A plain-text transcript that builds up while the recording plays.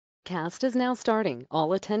webcast is now starting. All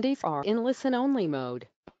attendees are in listen-only mode.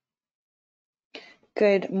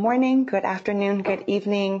 Good morning, good afternoon, good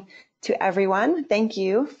evening to everyone. Thank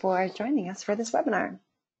you for joining us for this webinar.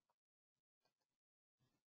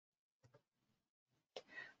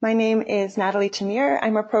 My name is Natalie Thomure.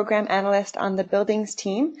 I'm a program analyst on the buildings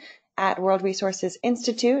team at World Resources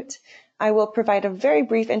Institute. I will provide a very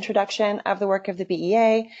brief introduction of the work of the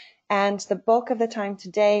BEA, and the bulk of the time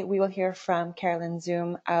today we will hear from Carolyn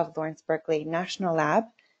Szum of Lawrence Berkeley National Lab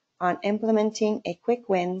on implementing a quick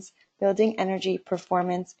wins building energy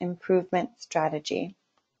performance improvement strategy.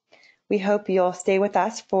 We hope you'll stay with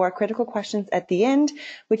us for critical questions at the end,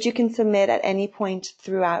 which you can submit at any point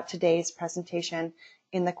throughout today's presentation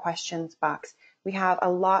in the questions box. We have a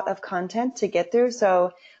lot of content to get through,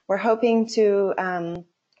 so we're hoping to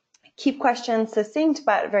keep questions succinct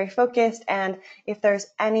but very focused, and if there's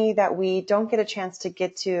any that we don't get a chance to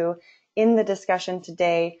get to in the discussion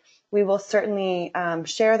today, we will certainly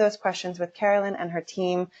share those questions with Carolyn and her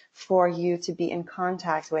team for you to be in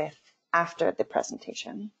contact with after the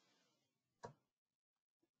presentation.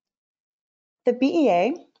 The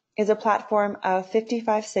BEA is a platform of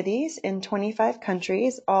 55 cities in 25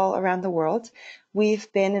 countries all around the world.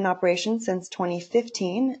 We've been in operation since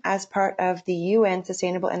 2015 as part of the UN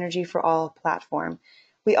Sustainable Energy for All platform.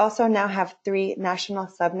 We also now have 3 national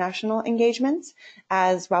subnational engagements,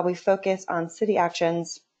 as while we focus on city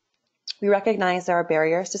actions, we recognize there are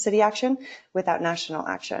barriers to city action without national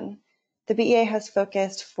action. The BEA has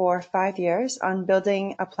focused for 5 years on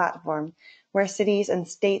building a platform where cities and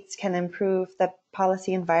states can improve the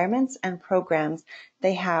policy environments and programs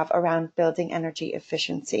they have around building energy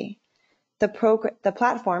efficiency. The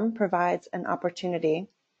platform provides an opportunity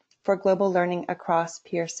for global learning across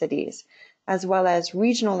peer cities, as well as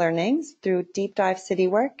regional learnings through deep dive city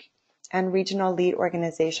work and regional lead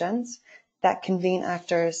organizations that convene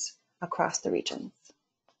actors across the regions.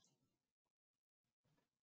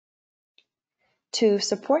 To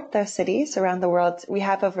support those cities around the world, we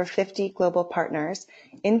have over 50 global partners,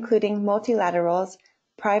 including multilaterals,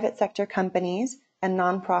 private sector companies, and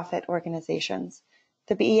nonprofit organizations.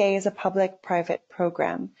 The BEA is a public-private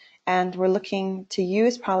program, and we're looking to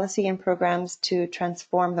use policy and programs to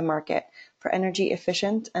transform the market for energy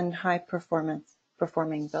efficient and high performing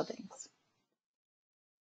buildings.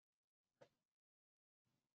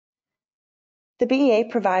 The BEA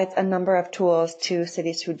provides a number of tools to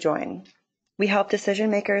cities who join. We help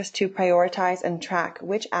decision makers to prioritize and track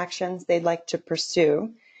which actions they'd like to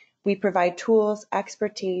pursue. We provide tools,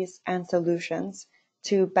 expertise, and solutions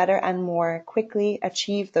to better and more quickly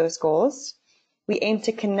achieve those goals. We aim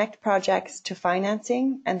to connect projects to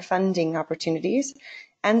financing and funding opportunities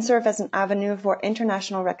and serve as an avenue for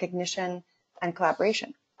international recognition and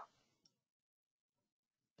collaboration.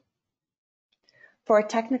 For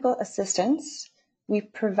technical assistance, we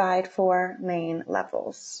provide 4 main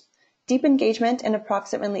levels. Deep engagement in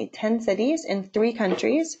approximately 10 cities in 3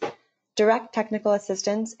 countries, direct technical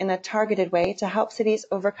assistance in a targeted way to help cities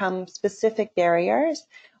overcome specific barriers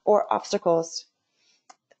or obstacles.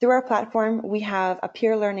 Through our platform, we have a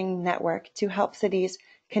peer learning network to help cities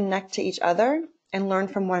connect to each other and learn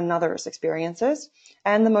from one another's experiences,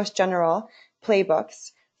 and the most general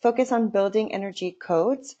playbooks focus on building energy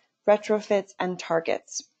codes, retrofits, and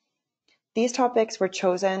targets. These topics were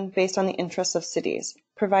chosen based on the interests of cities,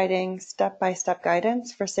 providing step-by-step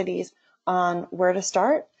guidance for cities on where to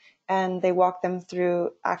start, and they walk them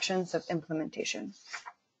through actions of implementation.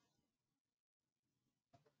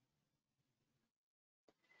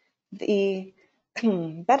 The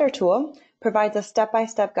Better tool provides a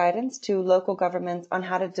step-by-step guidance to local governments on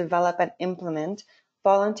how to develop and implement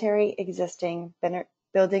voluntary existing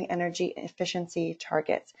building energy efficiency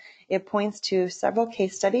targets. It points to several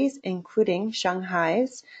case studies, including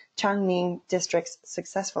Shanghai's Changning District's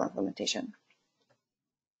successful implementation.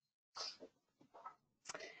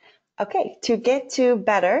 Okay, to get to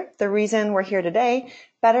Better, the reason we're here today,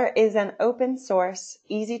 Better is an open source,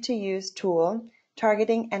 easy to use tool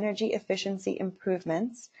targeting energy efficiency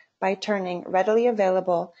improvements by turning readily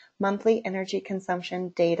available monthly energy consumption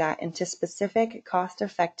data into specific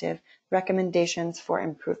cost-effective recommendations for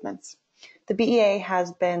improvements. The BEA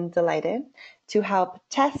has been delighted to help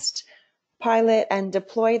test, pilot, and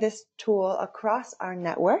deploy this tool across our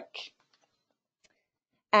network.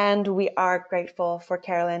 And we are grateful for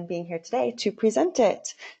Carolyn being here today to present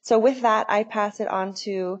it. So with that, I pass it on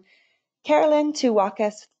to Carolyn to walk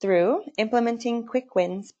us through implementing quick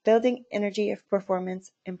wins, building energy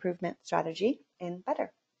performance improvement strategy in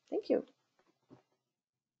Better. Thank you.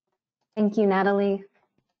 Thank you, Natalie.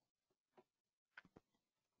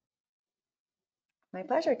 My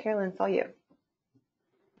pleasure, Carolyn. It's all you.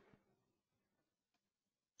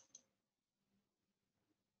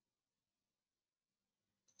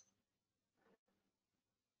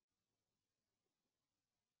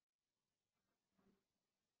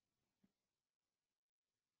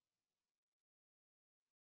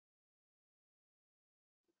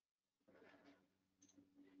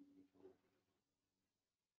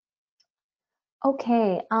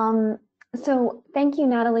 Okay, so thank you,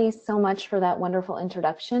 Natalie, so much for that wonderful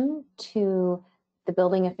introduction to the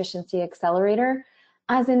Building Efficiency Accelerator.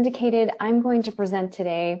 As indicated, I'm going to present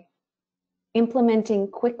today implementing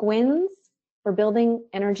quick wins for building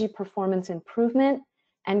energy performance improvement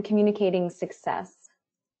and communicating success.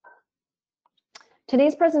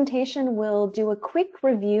 Today's presentation will do a quick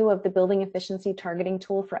review of the building efficiency targeting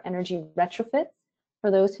tool for energy retrofits for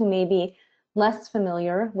those who may be less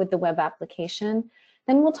familiar with the web application.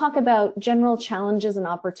 Then we'll talk about general challenges and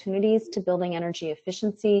opportunities to building energy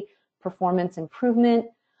efficiency, performance improvement.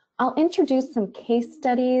 I'll introduce some case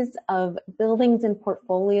studies of buildings and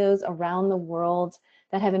portfolios around the world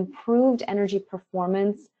that have improved energy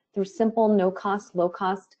performance through simple, no-cost,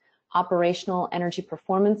 low-cost operational energy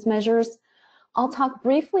performance measures. I'll talk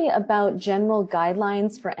briefly about general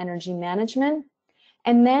guidelines for energy management,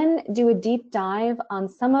 and then do a deep dive on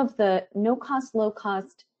some of the no-cost,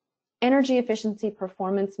 low-cost energy efficiency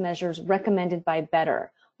performance measures recommended by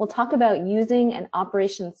Better. We'll talk about using an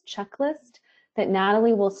operations checklist that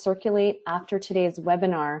Natalie will circulate after today's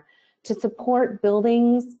webinar to support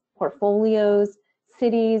buildings, portfolios,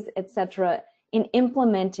 cities, etc., in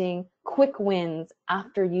implementing quick wins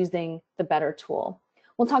after using the Better tool.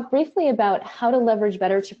 We'll talk briefly about how to leverage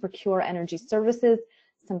Better to procure energy services,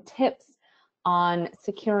 some tips on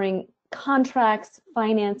securing contracts,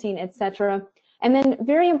 financing, etc. And then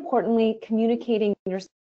very importantly, communicating your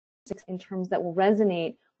success in terms that will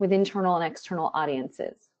resonate with internal and external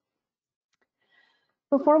audiences.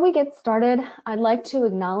 Before we get started, I'd like to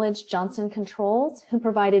acknowledge Johnson Controls, who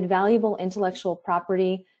provided valuable intellectual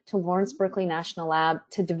property to Lawrence Berkeley National Lab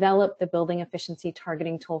to develop the building efficiency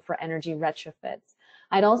targeting tool for energy retrofits.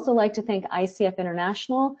 I'd also like to thank ICF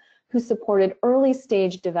International, who supported early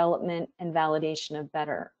stage development and validation of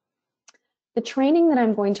Better. The training that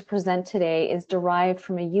I'm going to present today is derived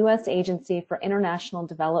from a U.S. Agency for International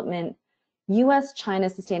Development, U.S.-China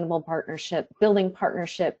Sustainable Partnership, Building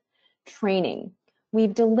Partnership training.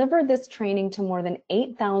 We've delivered this training to more than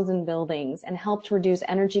 8,000 buildings and helped reduce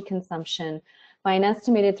energy consumption by an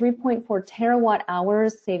estimated 3.4 terawatt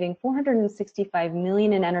hours, saving 465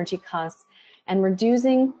 million in energy costs and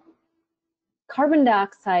reducing carbon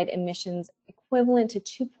dioxide emissions equivalent to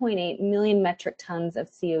 2.8 million metric tons of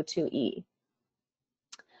CO2e.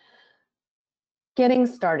 Getting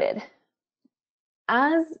started.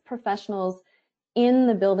 As professionals in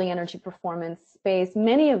the building energy performance space,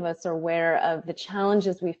 many of us are aware of the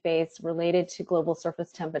challenges we face related to global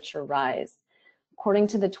surface temperature rise. According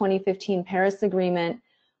to the 2015 Paris Agreement,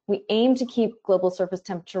 we aim to keep global surface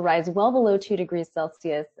temperature rise well below 2 degrees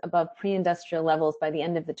Celsius above pre-industrial levels by the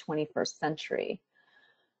end of the 21st century.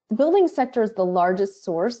 The building sector is the largest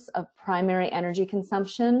source of primary energy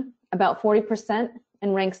consumption, about 40%,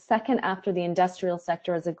 and ranks second after the industrial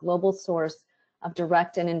sector as a global source of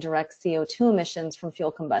direct and indirect CO2 emissions from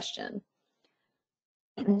fuel combustion.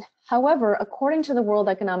 However, according to the World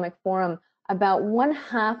Economic Forum, about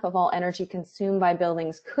 1/2 of all energy consumed by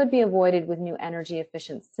buildings could be avoided with new energy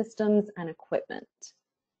efficient systems and equipment.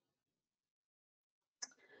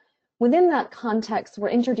 Within that context, we're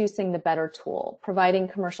introducing the Better tool, providing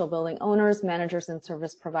commercial building owners, managers, and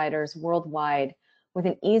service providers worldwide with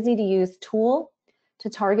an easy-to-use tool to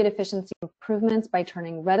target efficiency improvements by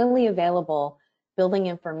turning readily available building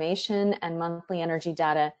information and monthly energy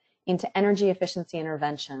data into energy efficiency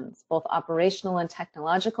interventions, both operational and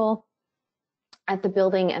technological, at the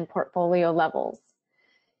building and portfolio levels.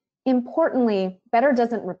 Importantly, Better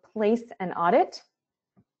doesn't replace an audit,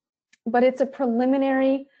 but it's a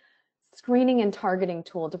preliminary screening and targeting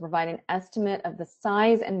tool to provide an estimate of the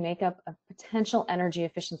size and makeup of potential energy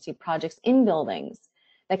efficiency projects in buildings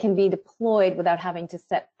that can be deployed without having to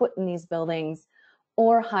set foot in these buildings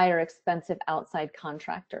or hire expensive outside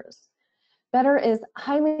contractors. Better is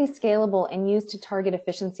highly scalable and used to target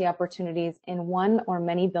efficiency opportunities in one or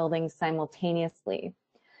many buildings simultaneously.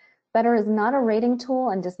 Better is not a rating tool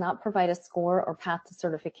and does not provide a score or path to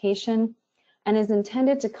certification, and is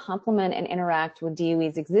intended to complement and interact with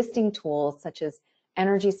DOE's existing tools such as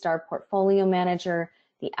Energy Star Portfolio Manager,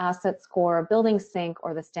 the Asset Score, Building Sync,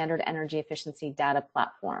 or the Standard Energy Efficiency Data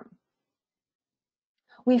Platform.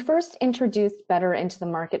 We first introduced Better into the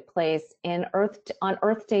marketplace on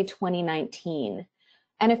Earth Day 2019,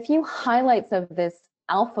 and a few highlights of this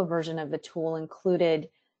alpha version of the tool included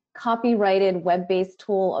copyrighted web-based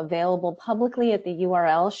tool available publicly at the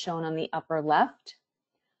URL shown on the upper left,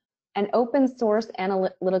 an open source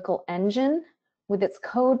analytical engine with its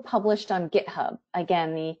code published on GitHub.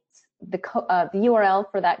 Again, the URL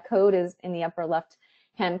for that code is in the upper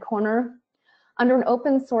left-hand corner. Under an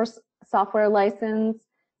open source software license,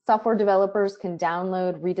 Software developers can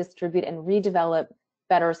download, redistribute, and redevelop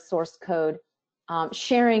better source code,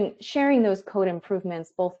 sharing those code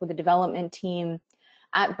improvements both with the development team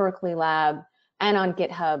at Berkeley Lab and on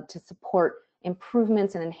GitHub to support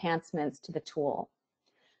improvements and enhancements to the tool.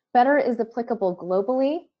 Better is applicable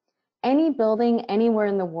globally. Any building anywhere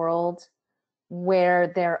in the world where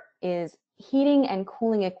there is heating and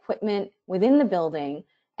cooling equipment within the building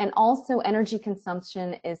and also energy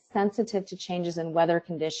consumption is sensitive to changes in weather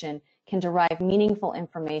condition can derive meaningful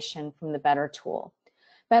information from the Better tool.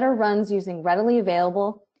 Better runs using readily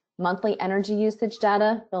available monthly energy usage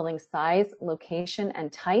data, building size, location,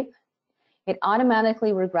 and type. It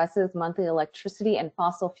automatically regresses monthly electricity and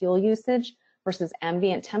fossil fuel usage versus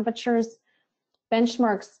ambient temperatures,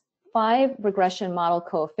 benchmarks 5 regression model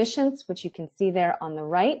coefficients, which you can see there on the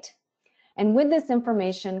right. And with this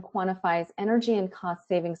information, quantifies energy and cost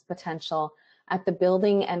savings potential at the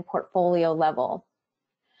building and portfolio level,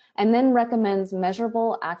 and then recommends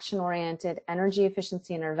measurable, action-oriented energy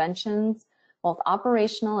efficiency interventions, both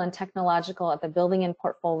operational and technological at the building and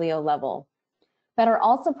portfolio level. Better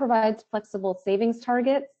also provides flexible savings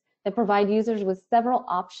targets that provide users with several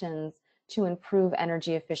options to improve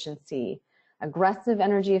energy efficiency: aggressive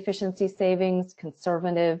energy efficiency savings,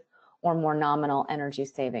 conservative, or more nominal energy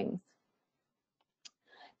savings.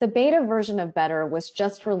 The beta version of Better was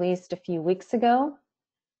just released a few weeks ago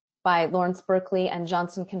by Lawrence Berkeley and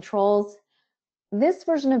Johnson Controls. This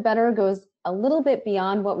version of Better goes a little bit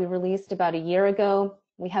beyond what we released about a year ago.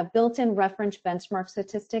 We have built-in reference benchmark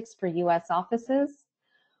statistics for US offices.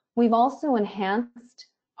 We've also enhanced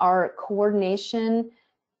our coordination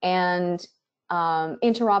and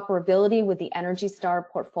interoperability with the Energy Star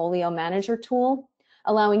Portfolio Manager tool,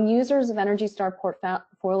 allowing users of Energy Star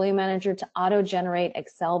Portfolio Manager to auto-generate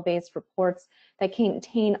Excel-based reports that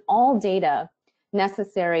contain all data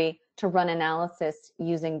necessary to run analysis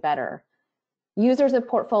using Better. Users of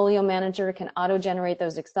Portfolio Manager can auto-generate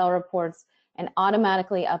those Excel reports and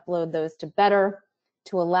automatically upload those to Better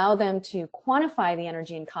to allow them to quantify the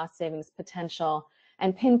energy and cost savings potential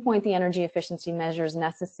and pinpoint the energy efficiency measures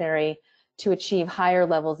necessary to achieve higher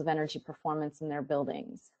levels of energy performance in their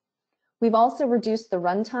buildings. We've also reduced the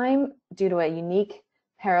runtime due to a unique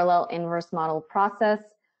parallel inverse model process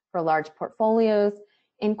for large portfolios,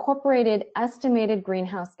 incorporated estimated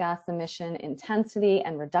greenhouse gas emission intensity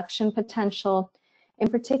and reduction potential, in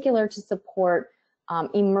particular to support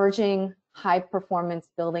emerging high performance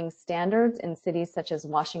building standards in cities such as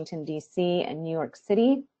Washington, DC and New York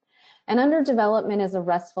City. And under development is a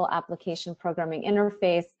RESTful application programming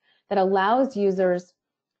interface that allows users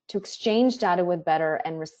to exchange data with Better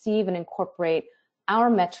and receive and incorporate our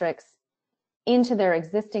metrics into their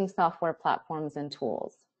existing software platforms and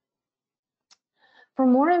tools. For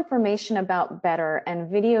more information about Better and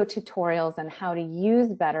video tutorials on how to use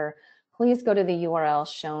Better, please go to the URL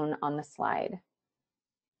shown on the slide.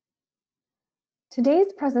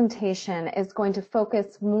 Today's presentation is going to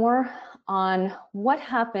focus more on what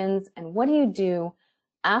happens and what do you do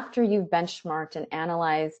after you've benchmarked and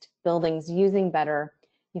analyzed buildings using Better.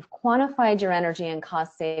 You've quantified your energy and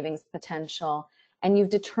cost savings potential, and you've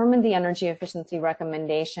determined the energy efficiency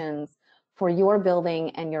recommendations for your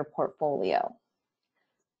building and your portfolio.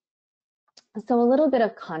 So a little bit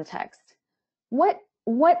of context. What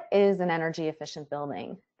is an energy efficient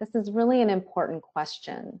building? This is really an important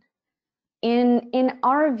question. In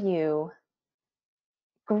our view,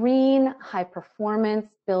 green, high performance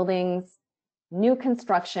buildings, new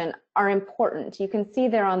construction are important. You can see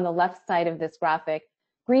there on the left side of this graphic,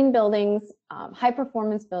 green buildings, high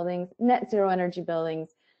performance buildings, net zero energy buildings,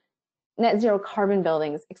 net zero carbon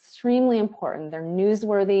buildings, extremely important. They're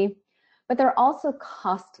newsworthy, but they're also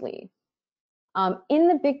costly. In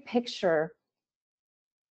the big picture,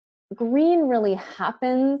 green really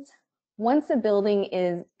happens once a building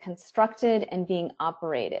is constructed and being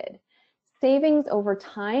operated. Savings over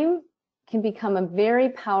time can become a very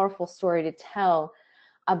powerful story to tell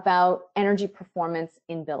about energy performance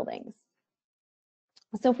in buildings.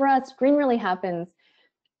 So for us, green really happens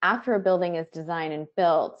after a building is designed and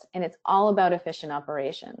built, and it's all about efficient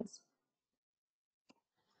operations.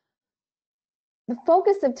 The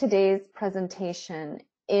focus of today's presentation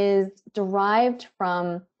is derived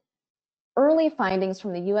from early findings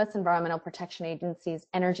from the US Environmental Protection Agency's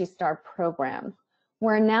Energy Star program,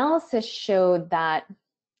 where analysis showed that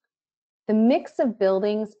the mix of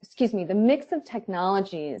the mix of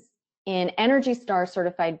technologies in Energy Star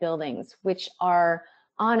certified buildings, which are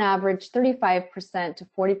on average 35% to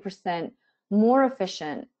 40% more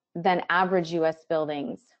efficient than average US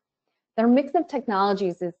buildings, their mix of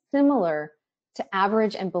technologies is similar to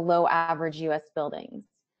average and below average US buildings.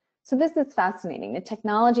 So this is fascinating. The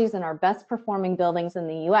technologies in our best performing buildings in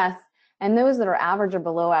the US and those that are average or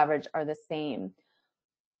below average are the same.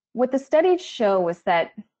 What the studies show was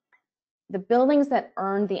that the buildings that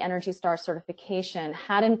earned the ENERGY STAR certification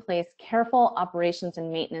had in place careful operations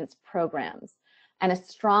and maintenance programs and a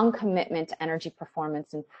strong commitment to energy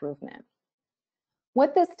performance improvement.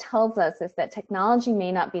 What this tells us is that technology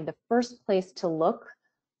may not be the first place to look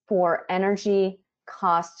for energy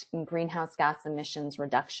cost and greenhouse gas emissions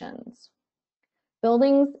reductions.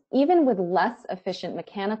 Buildings, even with less efficient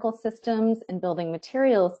mechanical systems and building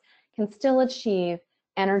materials, can still achieve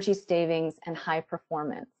energy savings and high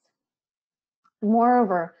performance.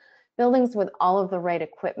 Moreover, buildings with all of the right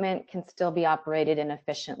equipment can still be operated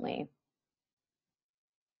inefficiently.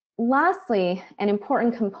 Lastly, an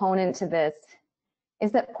important component to this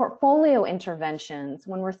is that portfolio interventions,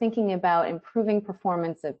 when we're thinking about improving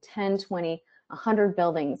performance of 10, 20, 100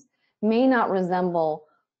 buildings, may not resemble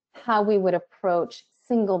how we would approach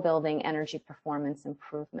single building energy performance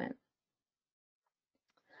improvement.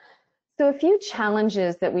 So a few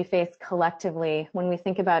challenges that we face collectively when we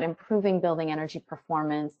think about improving building energy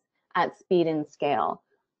performance at speed and scale.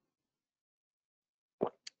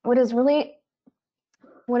 What has really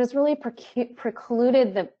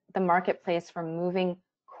precluded the marketplace from moving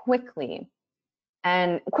quickly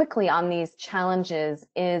on these challenges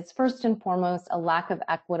is first and foremost a lack of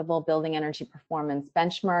equitable building energy performance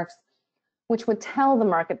benchmarks, which would tell the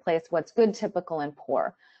marketplace what's good, typical, and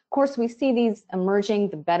poor. Of course, we see these emerging.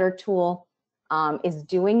 The Better tool is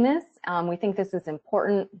doing this. We think this is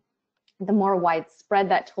important. The more widespread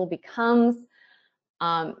that tool becomes,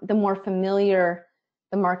 the more familiar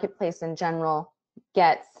the marketplace in general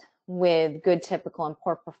gets with good, typical, and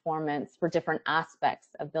poor performance for different aspects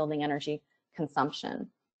of building energy consumption.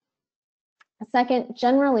 Second,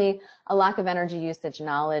 generally, a lack of energy usage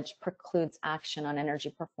knowledge precludes action on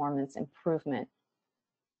energy performance improvement.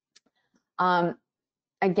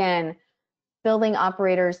 Again, building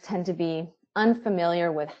operators tend to be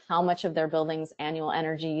unfamiliar with how much of their building's annual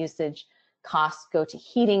energy usage costs go to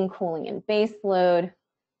heating, cooling, and base load,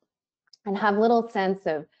 and have little sense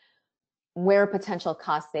of where potential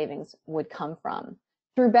cost savings would come from.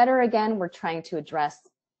 Through Better, again, we're trying to address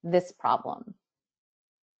this problem.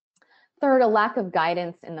 Third, a lack of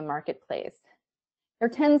guidance in the marketplace. There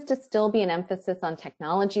tends to still be an emphasis on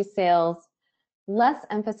technology sales, less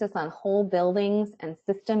emphasis on whole buildings and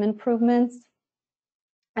system improvements,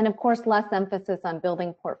 and of course, less emphasis on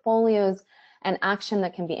building portfolios and action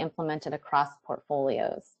that can be implemented across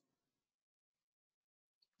portfolios.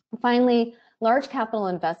 Finally, large capital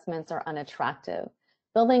investments are unattractive.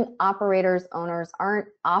 Building operators, owners aren't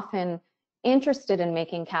often interested in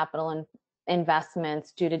making capital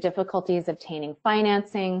investments due to difficulties obtaining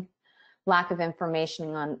financing, lack of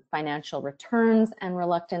information on financial returns, and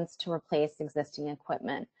reluctance to replace existing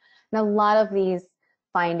equipment. And a lot of these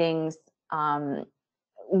findings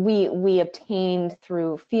we obtained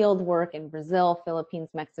through field work in Brazil, Philippines,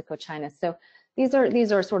 Mexico, China. So these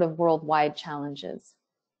are sort of worldwide challenges.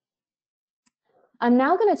 I'm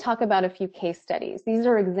now going to talk about a few case studies. These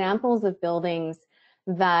are examples of buildings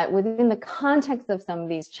that, within the context of some of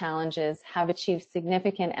these challenges, have achieved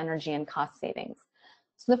significant energy and cost savings.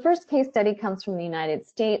 So the first case study comes from the United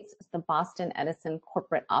States. It's the Boston Edison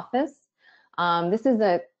corporate office. This is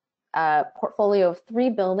a portfolio of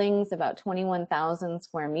 3 buildings, about 21,000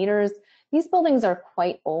 square meters. These buildings are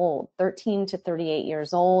quite old, 13 to 38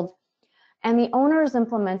 years old, and the owners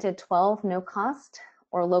implemented 12 no-cost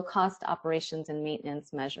or low-cost operations and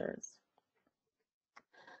maintenance measures.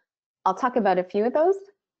 I'll talk about a few of those.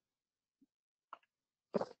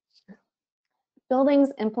 Buildings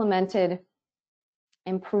implemented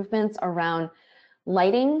improvements around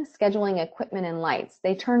lighting, scheduling equipment, and lights.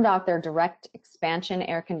 They turned off their direct expansion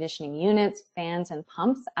air conditioning units, fans, and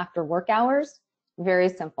pumps after work hours. Very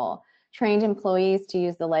simple. Trained employees to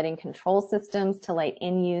use the lighting control systems to light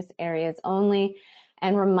in-use areas only,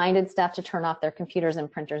 and reminded staff to turn off their computers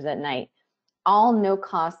and printers at night. All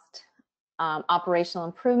no-cost operational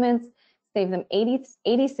improvements saved them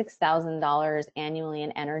 $86,000 annually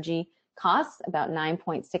in energy costs, about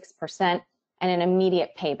 9.6%, and an immediate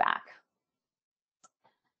payback.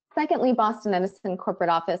 Secondly, Boston Edison corporate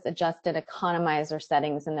office adjusted economizer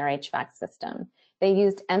settings in their HVAC system. They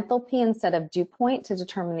used enthalpy instead of dew point to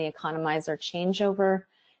determine the economizer changeover.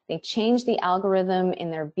 They changed the algorithm in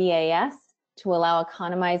their BAS to allow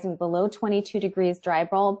economizing below 22 degrees dry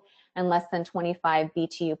bulb and less than 25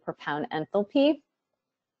 BTU per pound enthalpy.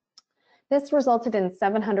 This resulted in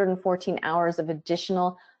 714 hours of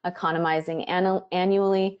additional economizing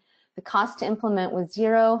annually. The cost to implement was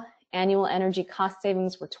 0, Annual energy cost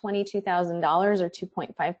savings were $22,000 or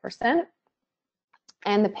 2.5%,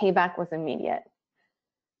 and the payback was immediate.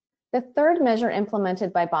 The third measure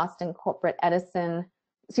implemented by Boston Edison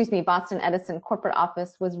corporate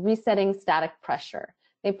office was resetting static pressure.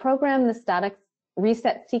 They programmed the static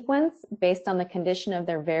reset sequence based on the condition of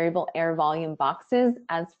their variable air volume boxes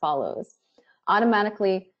as follows.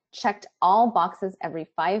 Automatically checked all boxes every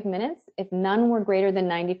 5 minutes. If none were greater than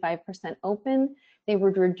 95% open, they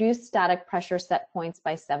would reduce static pressure set points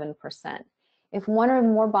by 7%. If one or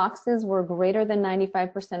more boxes were greater than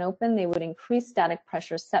 95% open, they would increase static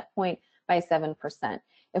pressure set point by 7%.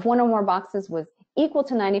 If one or more boxes was equal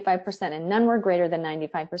to 95% and none were greater than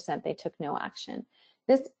 95%, they took no action.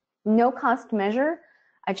 This no-cost measure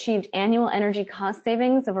achieved annual energy cost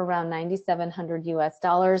savings of around $9,700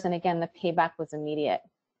 US, and again, the payback was immediate.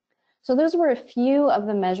 So those were a few of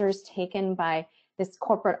the measures taken by this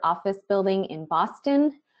corporate office building in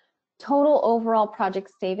Boston. Total overall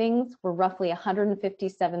project savings were roughly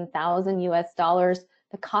 $157,000 US.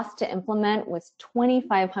 The cost to implement was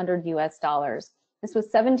 $2,500 US. This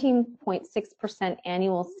was 17.6%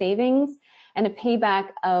 annual savings and a payback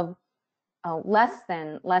of less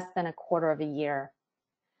than a quarter of a year.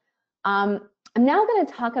 I'm now going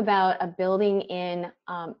to talk about a building in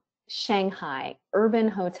Shanghai, Urban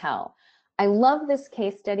Hotel. I love this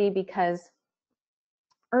case study because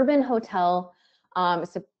Urban Hotel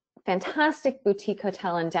is a fantastic boutique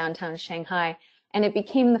hotel in downtown Shanghai, and it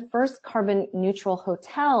became the first carbon neutral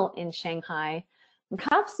hotel in Shanghai,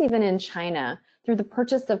 perhaps even in China, through the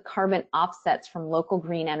purchase of carbon offsets from local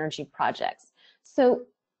green energy projects. So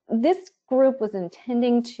this group was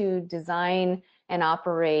intending to design and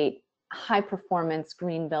operate high-performance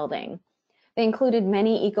green building. They included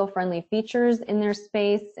many eco-friendly features in their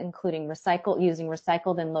space, including using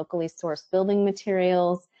recycled and locally sourced building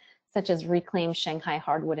materials, such as reclaimed Shanghai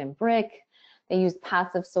hardwood and brick. They used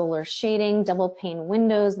passive solar shading, double pane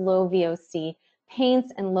windows, low VOC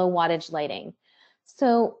paints, and low wattage lighting.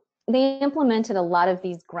 So they implemented a lot of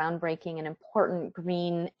these groundbreaking and important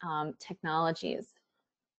green technologies.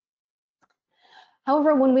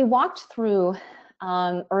 However, when we walked through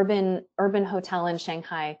Urban Hotel in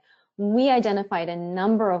Shanghai, we identified a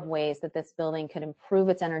number of ways that this building could improve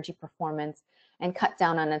its energy performance and cut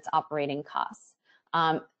down on its operating costs.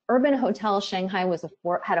 Urban Hotel Shanghai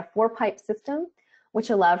had a 4-pipe system, which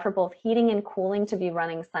allowed for both heating and cooling to be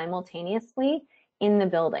running simultaneously in the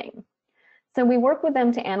building. So we worked with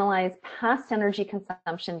them to analyze past energy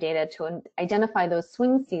consumption data to identify those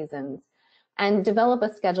swing seasons and develop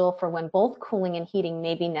a schedule for when both cooling and heating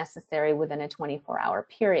may be necessary within a 24-hour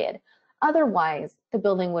period. Otherwise, the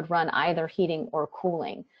building would run either heating or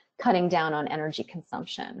cooling, cutting down on energy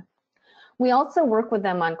consumption. We also work with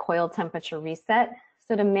them on coil temperature reset,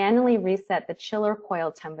 so to manually reset the chiller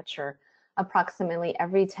coil temperature approximately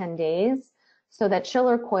every 10 days, so that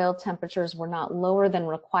chiller coil temperatures were not lower than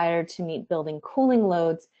required to meet building cooling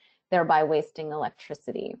loads, thereby wasting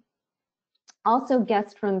electricity. Also,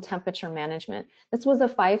 guest room temperature management. This was a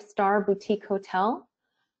 5-star boutique hotel,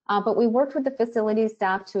 but we worked with the facility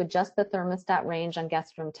staff to adjust the thermostat range on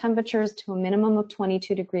guest room temperatures to a minimum of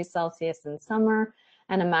 22 degrees Celsius in summer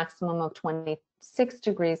and a maximum of 26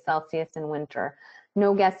 degrees Celsius in winter.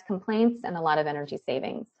 No guest complaints and a lot of energy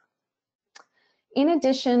savings. In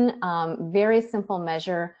addition, very simple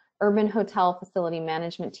measure, Urban Hotel facility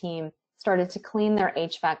management team started to clean their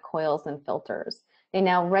HVAC coils and filters. They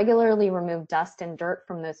now regularly remove dust and dirt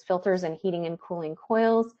from those filters and heating and cooling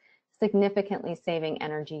coils, significantly saving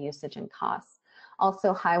energy usage and costs.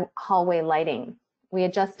 Also, hallway lighting. We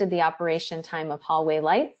adjusted the operation time of hallway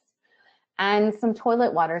lights and some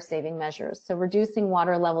toilet water saving measures. So reducing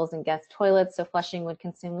water levels in guest toilets so flushing would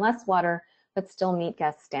consume less water but still meet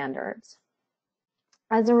guest standards.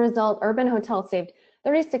 As a result, Urban Hotel saved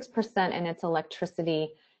 36% in its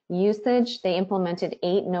electricity usage. They implemented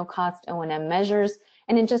 8 no-cost O&M measures,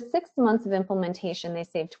 and in just 6 months of implementation, they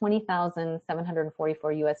saved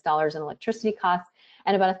 $20,744 US in electricity costs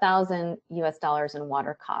and about $1,000 US in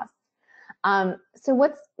water costs. So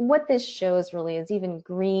what this shows really is even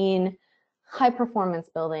green, high-performance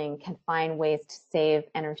building can find ways to save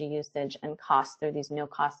energy usage and costs through these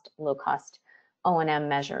no-cost, low-cost O&M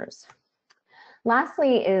measures.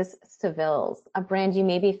 Lastly is Seville's, a brand you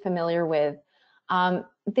may be familiar with.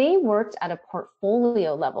 They worked at a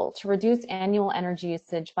portfolio level to reduce annual energy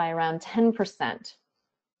usage by around 10%.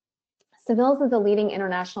 Seville's is a leading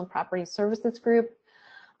international property services group.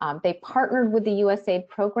 They partnered with the USAID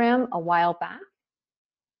program a while back.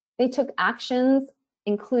 They took actions,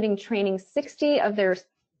 including training 60 of their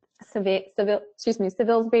Seville's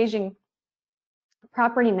Beijing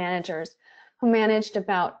property managers who managed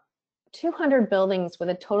about 200 buildings with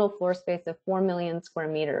a total floor space of 4 million square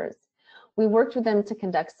meters. We worked with them to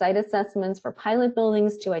conduct site assessments for pilot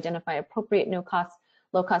buildings to identify appropriate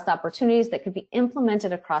low-cost opportunities that could be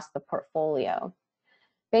implemented across the portfolio.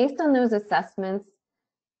 Based on those assessments,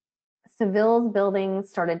 Seville's buildings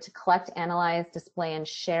started to collect, analyze, display, and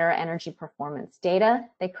share energy performance data.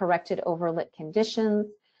 They corrected overlit conditions.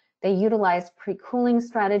 They utilized pre-cooling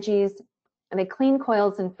strategies. And they cleaned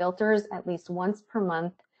coils and filters at least once per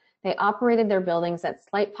month. They operated their buildings at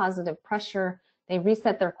slight positive pressure. They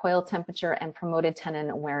reset their coil temperature and promoted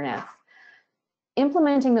tenant awareness.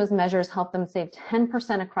 Implementing those measures helped them save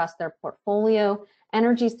 10% across their portfolio,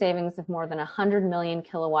 energy savings of more than 100 million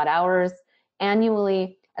kilowatt hours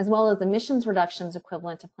annually, as well as emissions reductions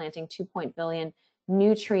equivalent to planting 2 billion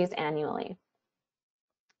new trees annually.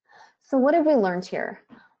 So what have we learned here?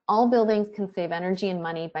 All buildings can save energy and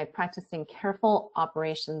money by practicing careful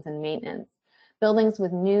operations and maintenance. Buildings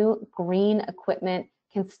with new green equipment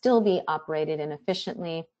can still be operated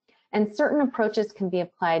inefficiently, and certain approaches can be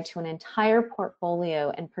applied to an entire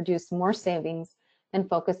portfolio and produce more savings than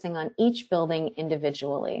focusing on each building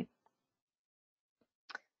individually.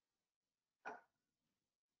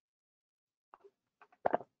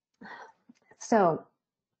 So,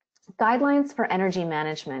 guidelines for energy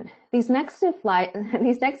management. These next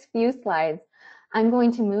few slides, I'm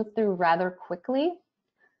going to move through rather quickly.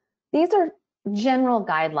 These are general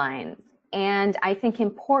guidelines, and I think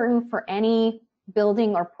important for any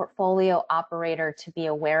building or portfolio operator to be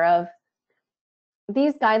aware of.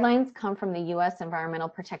 These guidelines come from the U.S. Environmental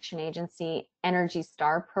Protection Agency Energy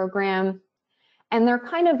Star program, and they're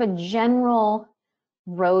kind of a general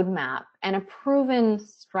roadmap and a proven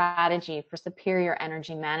strategy for superior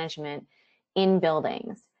energy management in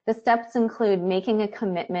buildings. The steps include making a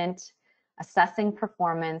commitment, assessing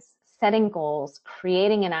performance, setting goals,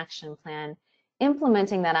 creating an action plan,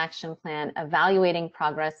 implementing that action plan, evaluating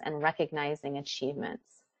progress, and recognizing achievements.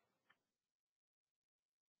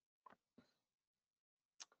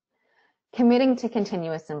 Committing to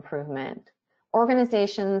continuous improvement.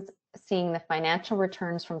 Organizations seeing the financial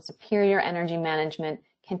returns from superior energy management,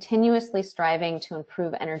 continuously striving to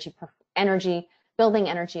improve building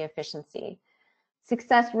energy efficiency.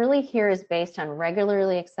 Success really here is based on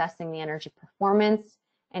regularly assessing the energy performance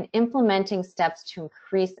and implementing steps to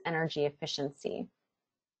increase energy efficiency.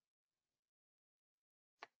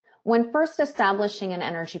 When first establishing an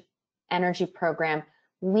energy program,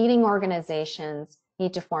 leading organizations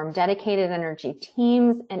need to form dedicated energy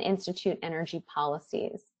teams and institute energy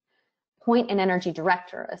policies. Appoint an energy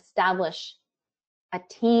director, establish a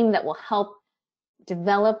team that will help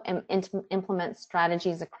develop and implement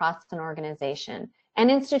strategies across an organization,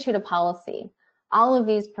 and institute a policy. All of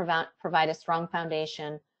these provide a strong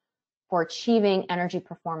foundation for achieving energy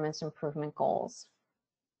performance improvement goals.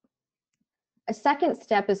 A second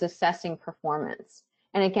step is assessing performance.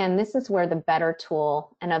 And again, this is where the BETTER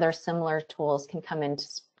tool and other similar tools can come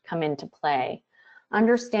into play.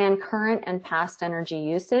 Understand current and past energy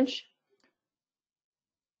usage.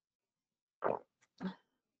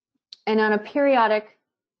 And on a periodic,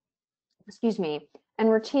 and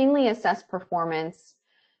routinely assess performance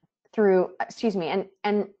through,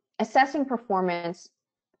 and assessing performance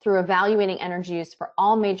through evaluating energy use for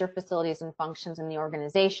all major facilities and functions in the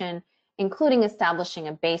organization, including establishing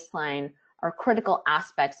a baseline or critical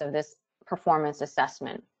aspects of this performance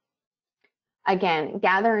assessment. Again,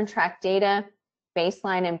 gather and track data,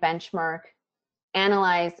 baseline and benchmark,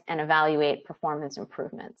 analyze and evaluate performance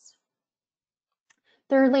improvements.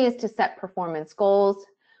 Thirdly is to set performance goals.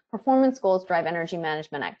 Performance goals drive energy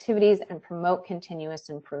management activities and promote continuous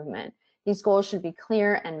improvement. These goals should be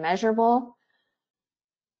clear and measurable.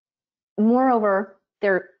 Moreover,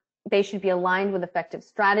 they should be aligned with effective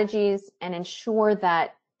strategies and ensure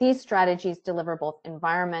that these strategies deliver both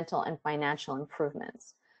environmental and financial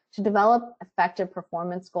improvements. To develop effective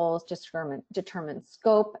performance goals, determine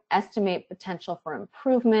scope, estimate potential for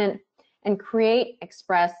improvement, and create and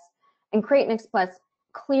express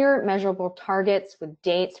clear, measurable targets with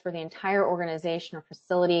dates for the entire organization or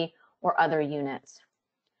facility or other units.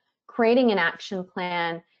 Creating an action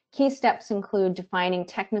plan. Key steps include defining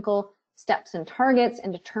technical steps and targets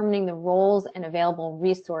and determining the roles and available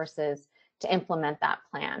resources to implement that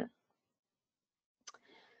plan.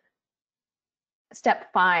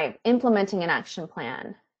 Step 5, implementing an action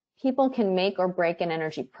plan. People can make or break an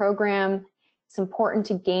energy program. It's important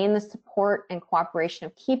to gain the support and cooperation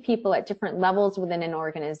of key people at different levels within an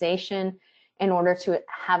organization in order to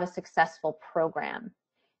have a successful program.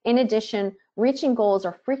 In addition, reaching goals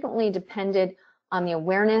are frequently dependent on the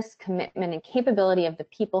awareness, commitment, and capability of the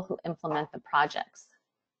people who implement the projects.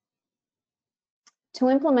 To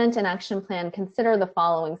implement an action plan, consider the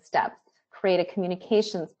following steps. Create a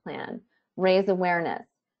communications plan, raise awareness,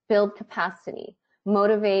 build capacity,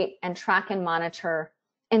 motivate and track and monitor,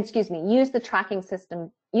 use a tracking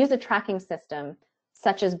system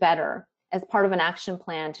such as Better as part of an action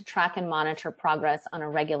plan to track and monitor progress on a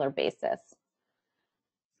regular basis.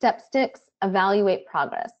 Step 6, evaluate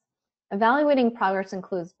progress. Evaluating progress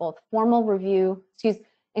includes formal review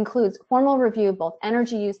of both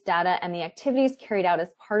energy use data and the activities carried out as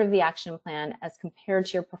part of the action plan as compared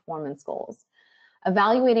to your performance goals.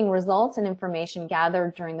 Evaluating results and information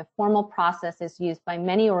gathered during the formal process is used by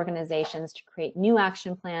many organizations to create new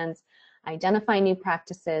action plans, identify new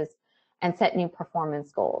practices, and set new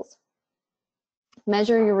performance goals.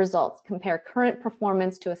 Measure your results, compare current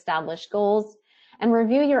performance to established goals, and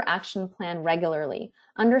review your action plan regularly.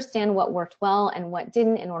 Understand what worked well and what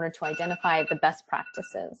didn't in order to identify the best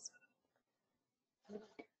practices.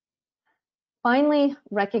 Finally,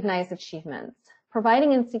 recognize achievements.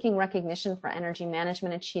 Providing and seeking recognition for energy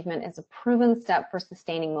management achievement is a proven step for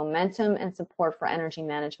sustaining momentum and support for energy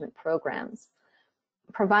management programs.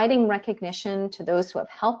 Providing recognition to those who have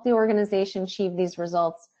helped the organization achieve these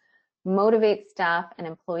results motivates staff and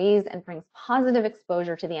employees and brings positive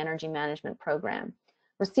exposure to the energy management program.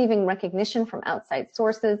 Receiving recognition from outside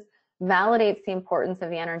sources validates the importance of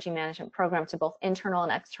the energy management program to both internal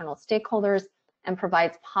and external stakeholders and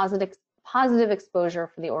provides positive exposure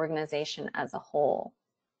for the organization as a whole.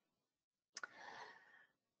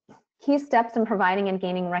 Key steps in providing and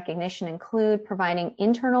gaining recognition include providing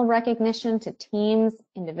internal recognition to teams,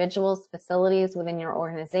 individuals, facilities within your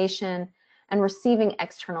organization, and receiving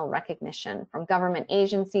external recognition from government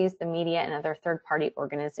agencies, the media, and other third-party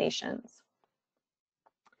organizations.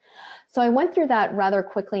 So I went through that rather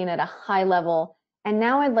quickly and at a high level, and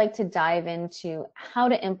now I'd like to dive into how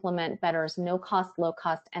to implement Better's no-cost,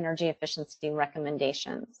 low-cost energy efficiency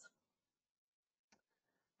recommendations.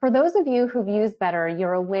 For those of you who've used Better,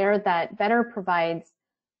 you're aware that Better provides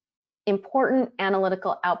important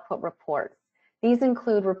analytical output reports. These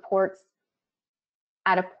include reports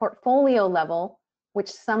at a portfolio level, which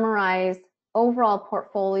summarize overall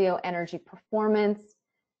portfolio energy performance,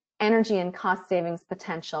 energy and cost savings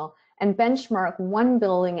potential, and benchmark one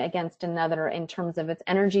building against another in terms of its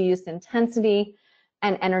energy use intensity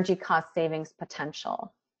and energy cost savings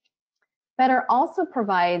potential. Better also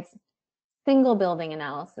provides single building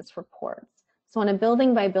analysis reports. So on a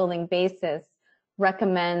building by building basis,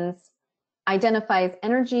 identifies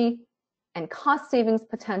energy and cost savings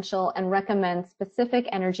potential and recommends specific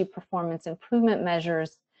energy performance improvement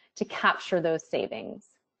measures to capture those savings.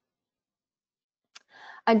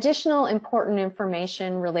 Additional important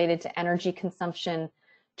information related to energy consumption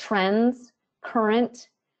trends, current,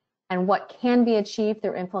 and what can be achieved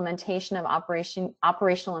through implementation of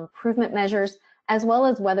operational improvement measures, as well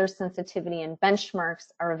as weather sensitivity and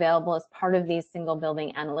benchmarks, are available as part of these single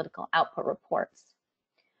building analytical output reports.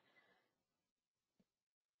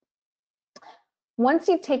 Once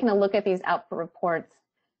you've taken a look at these output reports,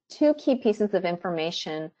 two key pieces of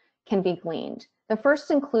information can be gleaned. The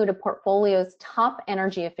first include a portfolio's top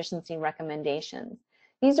energy efficiency recommendations.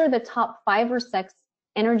 These are the top 5 or 6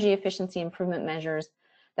 energy efficiency improvement measures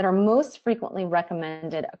that are most frequently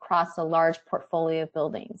recommended across a large portfolio of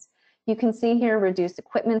buildings. You can see here reduced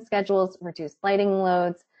equipment schedules, reduced lighting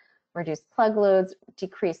loads, reduced plug loads,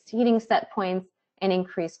 decreased heating set points, and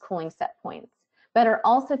increased cooling set points. Better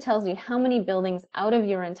also tells you how many buildings out of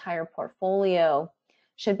your entire portfolio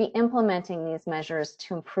should be implementing these measures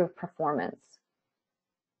to improve performance.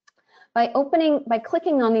 By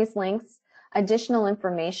clicking on these links, additional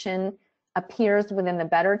information appears within the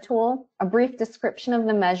Better tool, a brief description of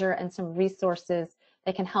the measure, and some resources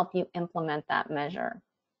that can help you implement that measure.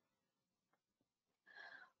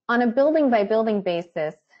 On a building by building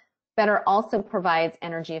basis, Better also provides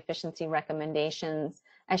energy efficiency recommendations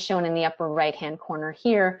as shown in the upper right-hand corner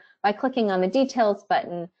here. By clicking on the details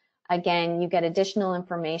button, again, you get additional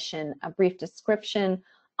information, a brief description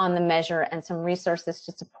on the measure, and some resources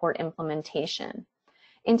to support implementation.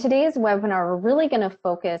 In today's webinar, we're really going to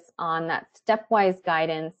focus on that stepwise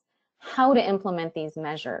guidance, how to implement these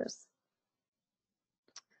measures.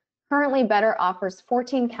 Currently, Better offers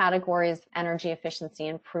 14 categories of energy efficiency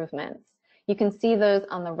improvements. You can see those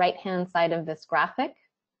on the right-hand side of this graphic.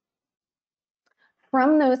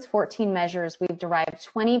 From those 14 measures, we've derived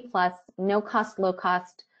 20 plus no-cost,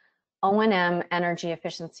 low-cost O&M energy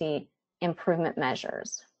efficiency improvement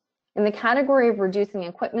measures. In the category of reducing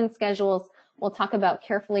equipment schedules, we'll talk about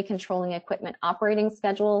carefully controlling equipment operating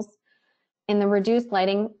schedules. In the reduced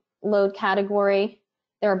lighting load category,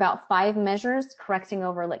 there are about 5 measures: correcting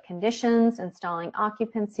overlit conditions, installing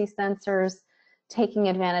occupancy sensors, taking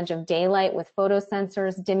advantage of daylight with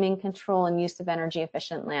photosensors, dimming control, and use of energy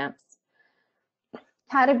efficient lamps.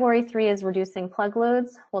 Category 3 is reducing plug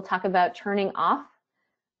loads. We'll talk about turning off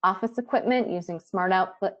office equipment using smart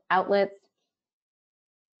outlets.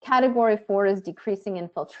 Category 4 is decreasing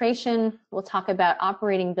infiltration. We'll talk about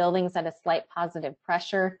operating buildings at a slight positive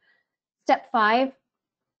pressure. Step 5,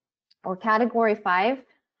 or category 5,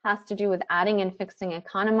 has to do with adding and fixing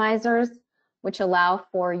economizers, which allow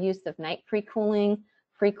for use of night free cooling,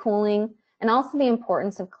 and also the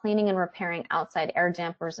importance of cleaning and repairing outside air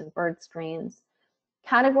dampers and bird screens.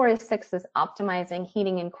 Category 6 is optimizing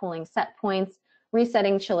heating and cooling set points,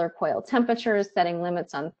 resetting chiller coil temperatures, setting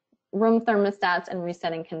limits on room thermostats, and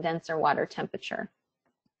resetting condenser water temperature.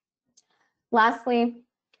 Lastly,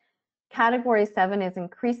 category 7 is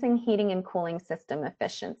increasing heating and cooling system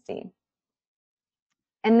efficiency.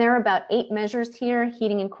 And there are about 8 measures here: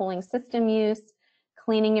 heating and cooling system use,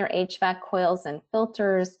 cleaning your HVAC coils and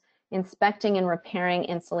filters, inspecting and repairing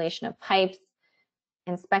insulation of pipes,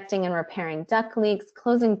 inspecting and repairing duct leaks,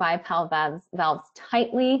 closing bivalve valves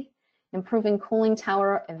tightly, improving cooling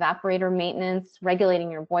tower evaporator maintenance,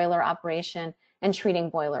 regulating your boiler operation, and treating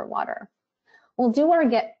boiler water. We'll do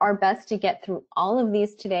our best to get through all of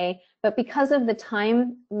these today, but because of the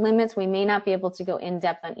time limits, we may not be able to go in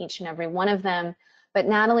depth on each and every one of them. But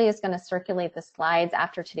Natalie is going to circulate the slides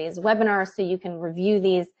after today's webinar so you can review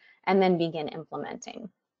these and then begin implementing.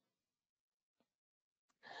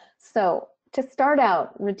 So to start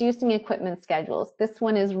out, reducing equipment schedules. This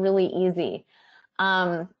one is really easy.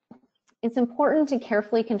 It's important to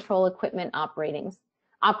carefully control equipment operating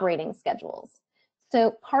schedules.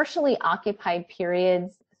 So partially occupied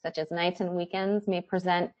periods, such as nights and weekends, may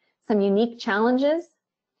present some unique challenges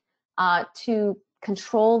to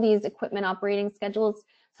control these equipment operating schedules.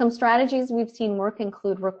 Some strategies we've seen work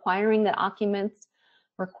include requiring that occupants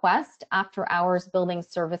request after hours building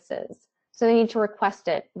services. So they need to request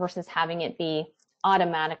it versus having it be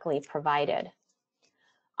automatically provided.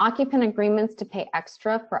 Occupant agreements to pay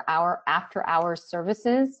extra for after hours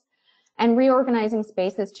services, and reorganizing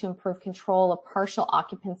spaces to improve control of partial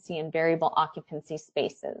occupancy and variable occupancy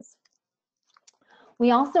spaces.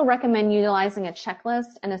 We also recommend utilizing a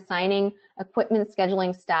checklist and assigning equipment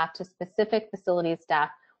scheduling staff to specific facility staff,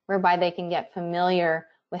 whereby they can get familiar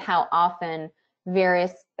with how often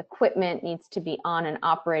various equipment needs to be on and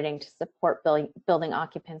operating to support building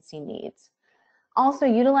occupancy needs. Also,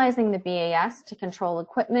 utilizing the BAS to control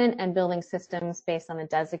equipment and building systems based on a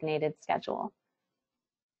designated schedule.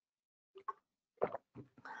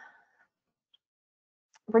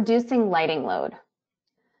 Reducing lighting load.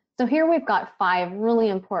 So here we've got 5 really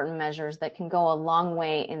important measures that can go a long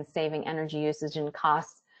way in saving energy usage and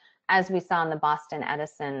costs, as we saw in the Boston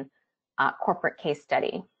Edison corporate case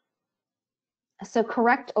study. So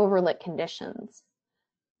correct overlit conditions.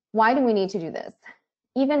 Why do we need to do this?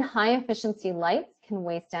 Even high efficiency lights can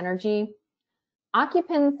waste energy.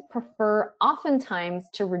 Occupants prefer oftentimes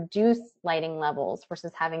to reduce lighting levels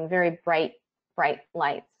versus having very bright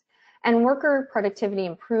lights. And worker productivity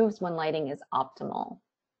improves when lighting is optimal.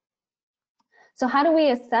 So how do we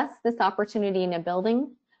assess this opportunity in a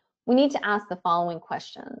building? We need to ask the following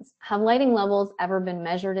questions. Have lighting levels ever been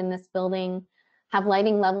measured in this building? Have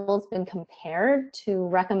lighting levels been compared to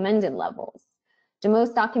recommended levels? Do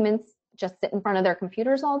most occupants just sit in front of their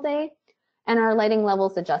computers all day? And are lighting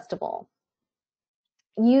levels adjustable?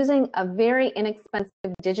 Using a very inexpensive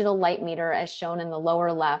digital light meter, as shown in the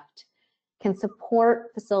lower left, can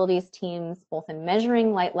support facilities teams both in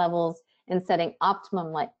measuring light levels and setting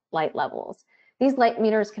optimum light levels. These light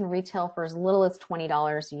meters can retail for as little as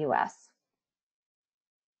 $20 US.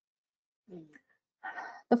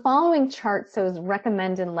 The following chart shows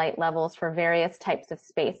recommended light levels for various types of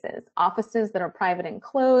spaces. Offices that are private and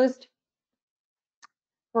closed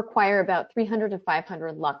require about 300 to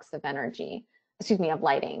 500 lux of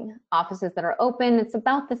lighting. Offices that are open, it's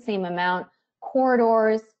about the same amount.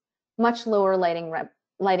 Corridors, much lower lighting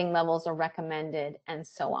levels are recommended, and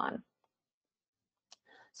so on.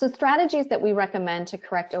 So strategies that we recommend to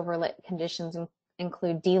correct overlit conditions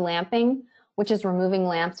include delamping, which is removing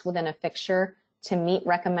lamps within a fixture to meet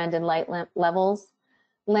recommended light levels,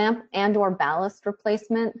 lamp and/or ballast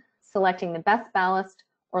replacement, selecting the best ballast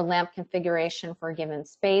or lamp configuration for a given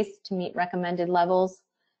space to meet recommended levels,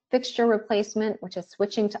 fixture replacement, which is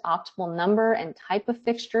switching to optimal number and type of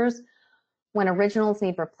fixtures when originals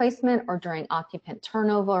need replacement or during occupant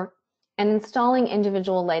turnover, and installing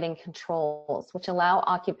individual lighting controls, which allow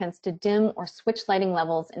occupants to dim or switch lighting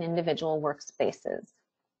levels in individual workspaces.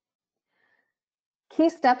 Key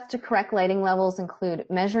steps to correct lighting levels include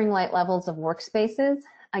measuring light levels of workspaces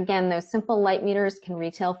Again, those simple light meters can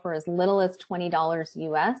retail for as little as $20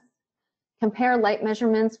 US. Compare light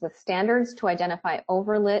measurements with standards to identify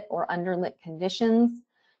overlit or underlit conditions.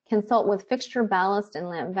 Consult with fixture, ballast, and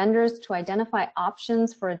lamp vendors to identify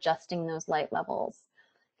options for adjusting those light levels.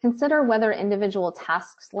 Consider whether individual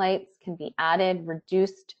tasks lights can be added,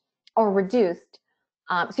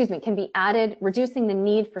 reducing the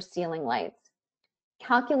need for ceiling lights.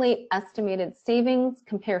 Calculate estimated savings,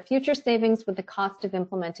 compare future savings with the cost of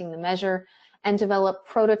implementing the measure, and develop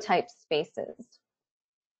prototype spaces.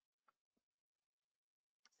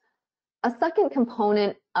 A second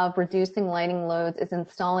component of reducing lighting loads is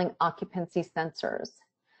installing occupancy sensors.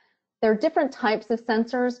 There are different types of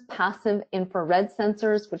sensors: passive infrared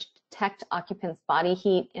sensors, which detect occupants' body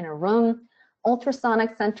heat in a room;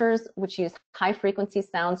 ultrasonic sensors, which use high-frequency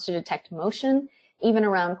sounds to detect motion, even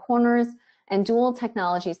around corners; and dual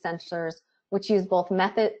technology sensors, which use both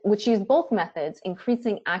methods,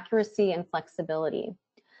 increasing accuracy and flexibility.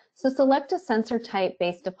 So select a sensor type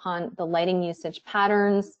based upon the lighting usage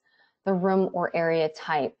patterns, the room or area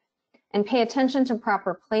type, and pay attention to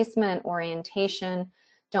proper placement and orientation.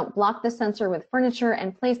 Don't block the sensor with furniture,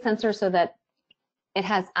 and place sensors so that it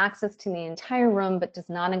has access to the entire room but does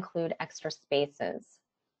not include extra spaces.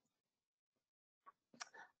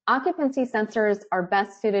 Occupancy sensors are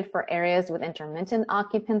best suited for areas with intermittent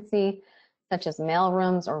occupancy, such as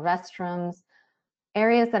mailrooms or restrooms,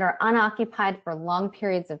 areas that are unoccupied for long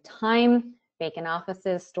periods of time, vacant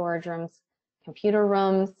offices, storage rooms, computer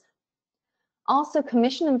rooms. Also,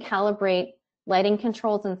 commission and calibrate lighting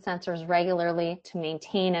controls and sensors regularly to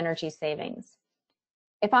maintain energy savings.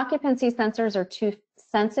 If occupancy sensors are too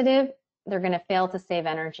sensitive, they're going to fail to save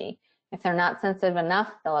energy. If they're not sensitive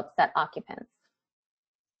enough, they'll upset occupants.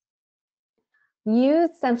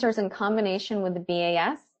 Use sensors in combination with the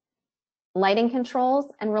BAS lighting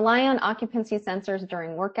controls, and rely on occupancy sensors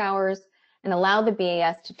during work hours, and allow the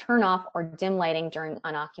BAS to turn off or dim lighting during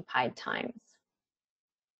unoccupied times.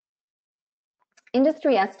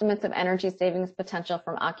 Industry estimates of energy savings potential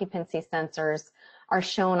from occupancy sensors are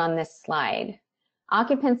shown on this slide.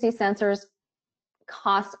 Occupancy sensors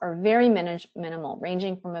costs are very minimal,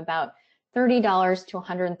 ranging from about $30 to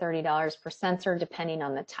 $130 per sensor, depending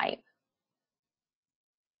on the type.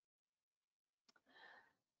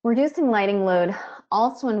 Reducing lighting load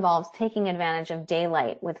also involves taking advantage of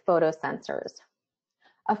daylight with photosensors.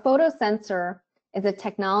 A photosensor is a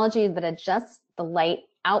technology that adjusts the light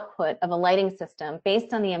output of a lighting system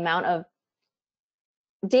based on the amount of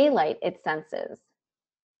daylight it senses.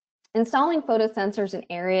 Installing photosensors in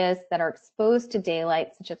areas that are exposed to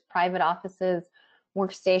daylight, such as private offices,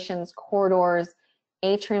 workstations, corridors,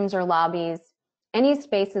 atriums or lobbies, any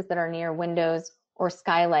spaces that are near windows or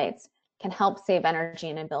skylights, can help save energy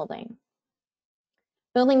in a building.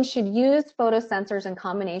 Buildings should use photosensors in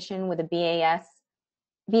combination with the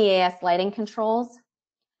BAS lighting controls,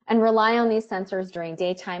 and rely on these sensors during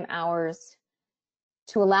daytime hours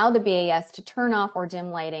to allow the BAS to turn off or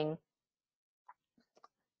dim lighting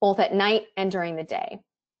both at night and during the day.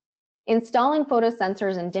 Installing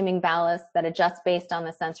photosensors and dimming ballasts that adjust based on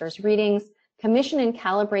the sensor's readings, commission and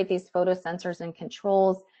calibrate these photosensors and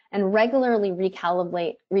controls, and regularly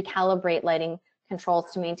recalibrate lighting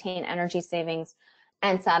controls to maintain energy savings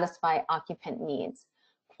and satisfy occupant needs.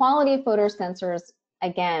 Quality photosensors,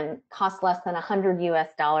 again, cost less than $100 US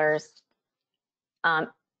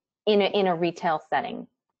in a retail setting.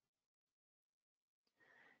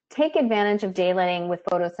 Take advantage of daylighting with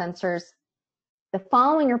photosensors. The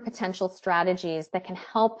following are potential strategies that can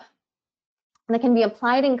be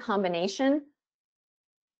applied in combination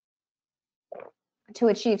to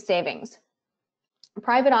achieve savings.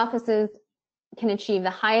 Private offices can achieve the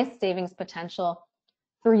highest savings potential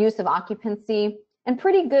through use of occupancy, and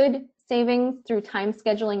pretty good savings through time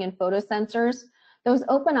scheduling and photosensors. Those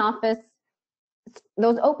open offices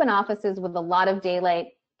with a lot of daylight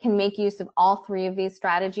can make use of all three of these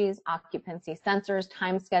strategies: occupancy sensors,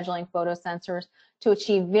 time scheduling, photosensors, to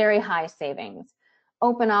achieve very high savings.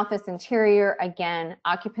 Open office interior, again,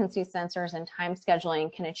 occupancy sensors and time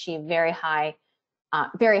scheduling can achieve very high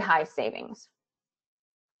savings.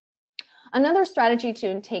 Another strategy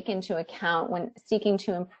to take into account when seeking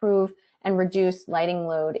to improve and reduce lighting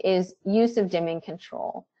load is use of dimming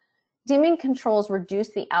control. Dimming controls reduce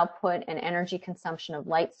the output and energy consumption of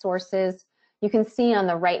light sources. You can see on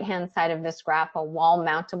the right-hand side of this graph a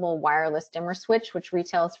wall-mountable wireless dimmer switch, which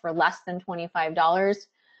retails for less than $25.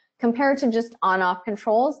 Compared to just on-off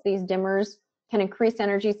controls, these dimmers can increase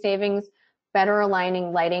energy savings, better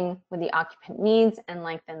aligning lighting with the occupant needs and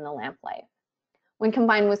lengthen the lamp life. When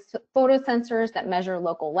combined with photosensors that measure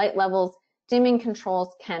local light levels, dimming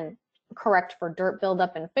controls can correct for dirt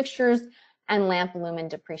buildup in fixtures and lamp lumen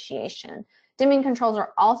depreciation. Dimming controls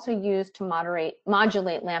are also used to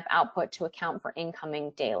modulate lamp output to account for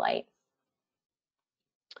incoming daylight.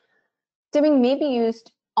 Dimming may be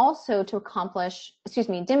used also to accomplish,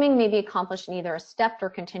 dimming may be accomplished in either a stepped or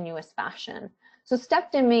continuous fashion. So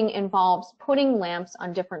step dimming involves putting lamps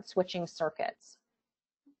on different switching circuits.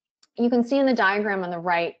 You can see in the diagram on the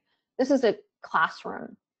right, this is a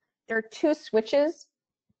classroom. There are two switches.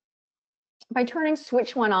 By turning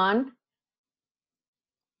switch one on,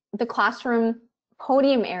 the classroom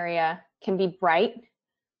podium area can be bright,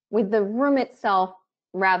 with the room itself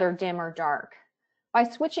rather dim or dark. By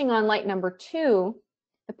switching on light number 2,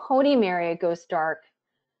 the podium area goes dark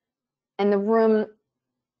and the room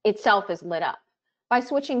itself is lit up. By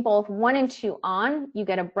switching both 1 and 2 on, you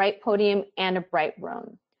get a bright podium and a bright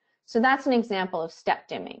room. So that's an example of step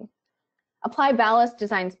dimming. Apply ballast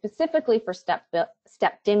designed specifically for step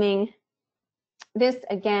dimming. This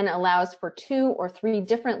again allows for 2 or 3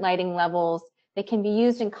 different lighting levels that can be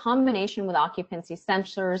used in combination with occupancy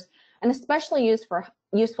sensors and especially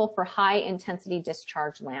useful for high intensity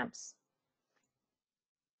discharge lamps.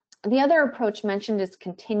 The other approach mentioned is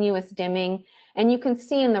continuous dimming, and you can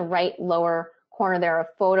see in the right lower corner there a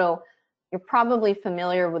photo. You're probably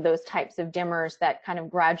familiar with those types of dimmers that kind of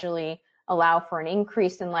gradually allow for an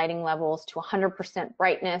increase in lighting levels to 100%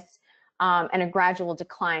 brightness and a gradual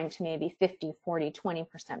decline to maybe 50, 40,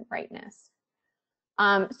 20% brightness.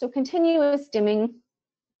 So continuous dimming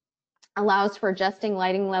allows for adjusting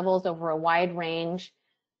lighting levels over a wide range.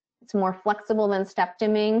 It's more flexible than step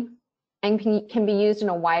dimming and can be used in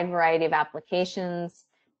a wide variety of applications,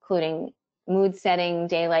 including mood setting,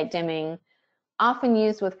 daylight dimming, often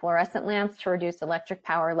used with fluorescent lamps to reduce electric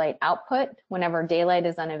power light output whenever daylight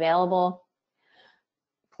is unavailable.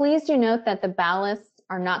 Please do note that the ballasts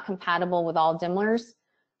are not compatible with all dimmers.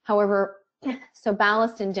 However, so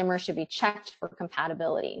ballast and dimmer should be checked for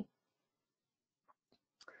compatibility.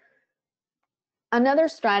 Another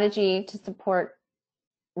strategy to support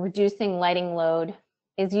reducing lighting load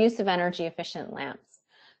is use of energy efficient lamps.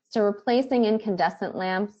 So replacing incandescent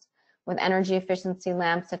lamps with energy efficiency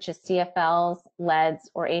lamps such as CFLs, LEDs,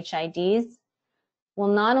 or HIDs will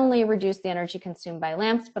not only reduce the energy consumed by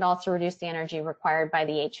lamps, but also reduce the energy required by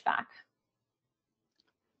the HVAC.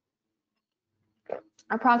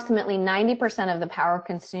 Approximately 90% of the power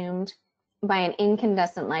consumed by an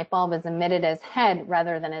incandescent light bulb is emitted as head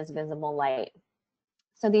rather than as visible light.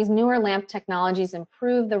 So these newer lamp technologies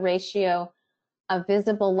improve the ratio of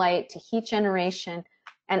visible light to heat generation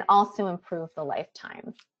and also improve the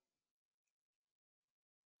lifetime.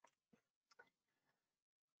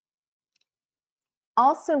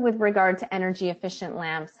 Also, with regard to energy efficient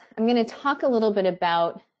lamps, I'm going to talk a little bit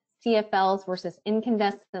about CFLs versus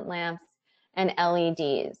incandescent lamps and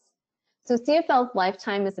LEDs. So CFL's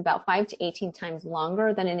lifetime is about 5 to 18 times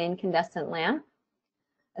longer than an incandescent lamp.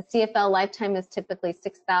 A CFL lifetime is typically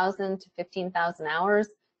 6,000 to 15,000 hours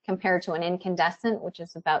compared to an incandescent, which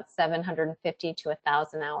is about 750 to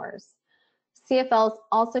 1,000 hours. CFLs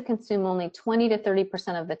also consume only 20 to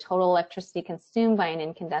 30% of the total electricity consumed by an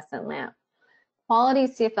incandescent lamp. Quality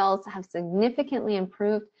CFLs have significantly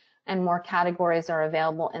improved and more categories are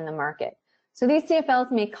available in the market. So these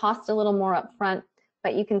CFLs may cost a little more upfront,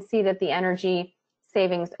 but you can see that the energy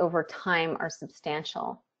savings over time are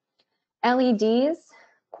substantial. LEDs,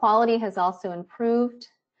 quality has also improved.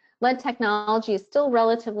 LED technology is still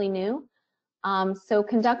relatively new, so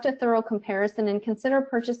conduct a thorough comparison and consider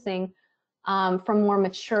purchasing from more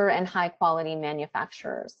mature and high quality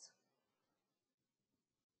manufacturers.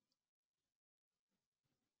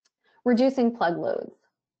 Reducing plug loads.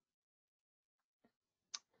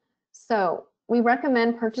 So we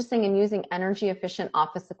recommend purchasing and using energy efficient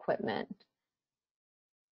office equipment.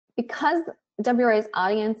 Because WRA's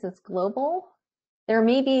audience is global, there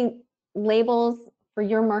may be labels for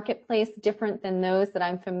your marketplace different than those that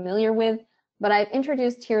I'm familiar with, but I've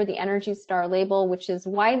introduced here the Energy Star label, which is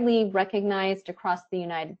widely recognized across the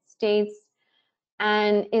United States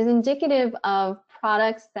and is indicative of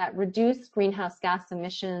products that reduce greenhouse gas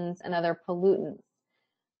emissions and other pollutants.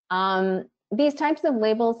 These types of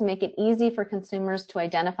labels make it easy for consumers to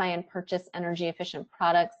identify and purchase energy efficient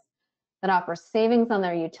products that offer savings on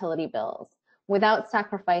their utility bills without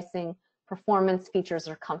sacrificing performance, features,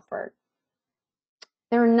 or comfort.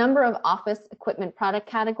 There are a number of office equipment product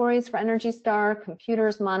categories for Energy Star: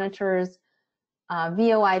 computers, monitors,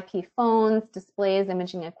 VoIP phones, displays,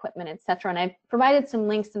 imaging equipment, etc. And I've provided some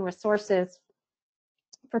links and resources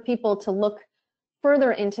for people to look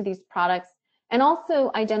further into these products and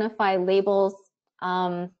also identify labels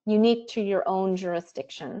unique to your own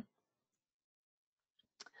jurisdiction.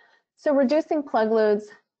 So reducing plug loads,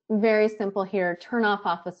 very simple here. Turn off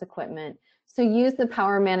office equipment. So use the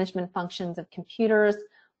power management functions of computers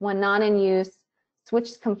when not in use. Switch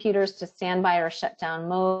computers to standby or shutdown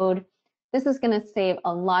mode. This is going to save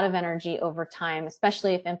a lot of energy over time,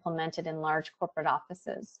 especially if implemented in large corporate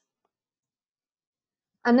offices.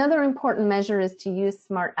 Another important measure is to use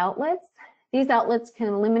smart outlets. These outlets can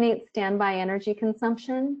eliminate standby energy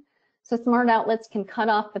consumption. So smart outlets can cut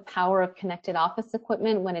off the power of connected office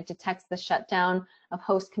equipment when it detects the shutdown of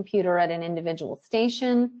host computer at an individual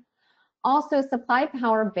station. Also, supply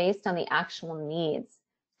power based on the actual needs.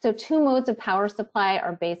 So two modes of power supply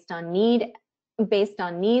are based on needs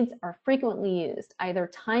are frequently used, either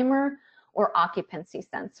timer or occupancy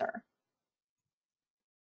sensor.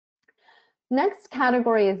 Next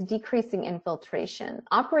category is decreasing infiltration,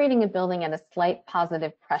 operating a building at a slight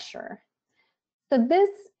positive pressure. So this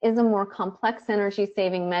is a more complex energy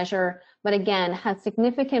saving measure, but again, has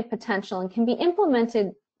significant potential and can be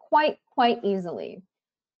implemented quite easily.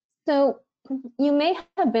 So you may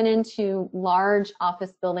have been into large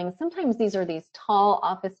office buildings. Sometimes these are these tall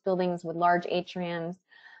office buildings with large atriums.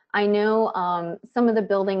 I know some of the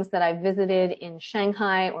buildings that I visited in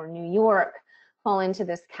Shanghai or New York fall into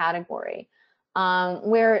this category,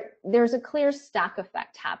 where there's a clear stack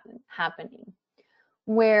effect happening,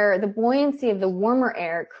 where the buoyancy of the warmer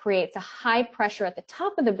air creates a high pressure at the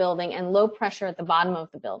top of the building and low pressure at the bottom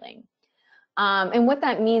of the building. And what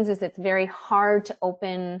that means is it's very hard to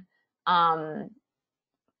open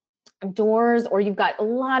doors, or you've got a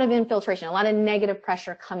lot of infiltration, a lot of negative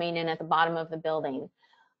pressure coming in at the bottom of the building.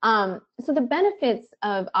 So the benefits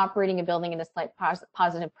of operating a building at a slight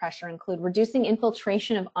positive pressure include reducing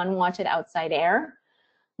infiltration of unwanted outside air,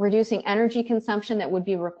 reducing energy consumption that would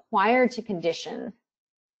be required to condition,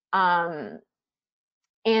 and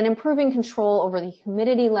improving control over the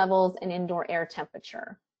humidity levels and indoor air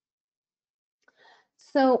temperature.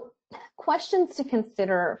 So questions to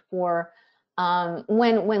consider for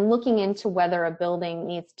when looking into whether a building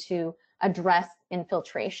needs to address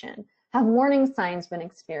infiltration. Have warning signs been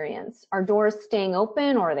experienced? Are doors staying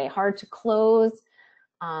open, or are they hard to close?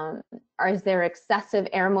 Is there excessive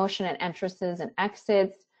air motion at entrances and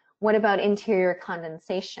exits? What about interior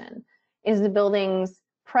condensation? Is the building's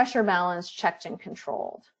pressure balance checked and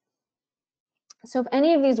controlled? So if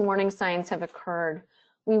any of these warning signs have occurred,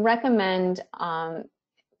 we recommend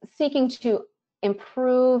seeking to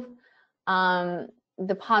improve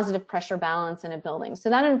the positive pressure balance in a building. So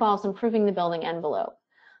that involves improving the building envelope.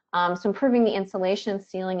 So improving the insulation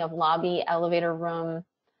ceiling of lobby, elevator room,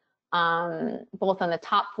 both on the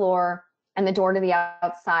top floor and the door to the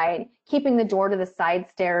outside, keeping the door to the side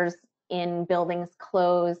stairs in buildings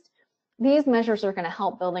closed. These measures are going to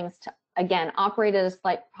help buildings to, again, operate at a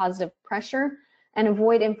slight positive pressure and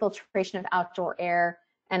avoid infiltration of outdoor air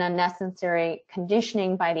and unnecessary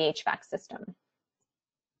conditioning by the HVAC system.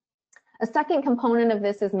 A second component of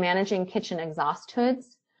this is managing kitchen exhaust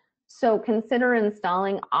hoods. So consider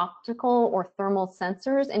installing optical or thermal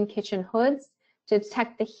sensors in kitchen hoods to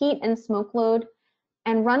detect the heat and smoke load,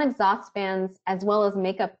 and run exhaust fans as well as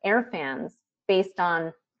make up air fans based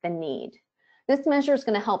on the need. This measure is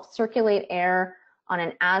going to help circulate air on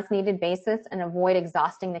an as-needed basis and avoid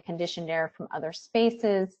exhausting the conditioned air from other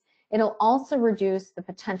spaces. It'll also reduce the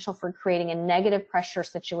potential for creating a negative pressure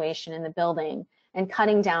situation in the building and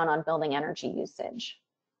cutting down on building energy usage.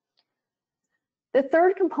 The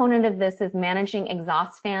third component of this is managing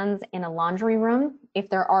exhaust fans in a laundry room, if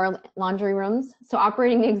there are laundry rooms. So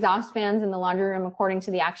operating the exhaust fans in the laundry room according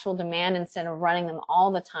to the actual demand instead of running them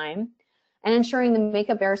all the time, and ensuring the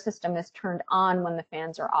makeup air system is turned on when the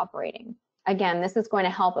fans are operating. Again, this is going to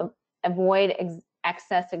help avoid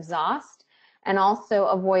excess exhaust and also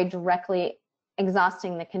avoid directly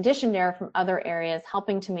exhausting the conditioned air from other areas,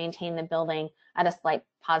 helping to maintain the building at a slight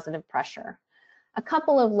positive pressure. A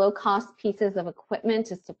couple of low-cost pieces of equipment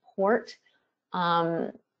to support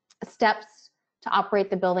steps to operate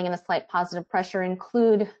the building in a slight positive pressure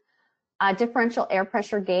include a differential air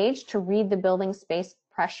pressure gauge to read the building space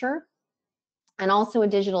pressure, and also a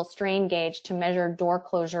digital strain gauge to measure door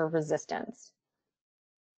closure resistance.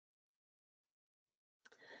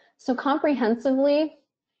 So comprehensively,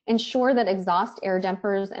 ensure that exhaust air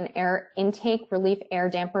dampers and air intake relief air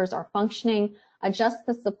dampers are functioning. Adjust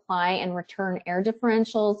the supply and return air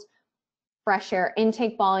differentials, fresh air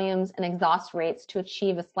intake volumes, and exhaust rates to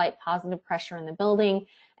achieve a slight positive pressure in the building,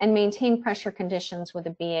 and maintain pressure conditions with a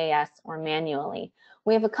BAS or manually.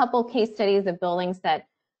 We have a couple case studies of buildings that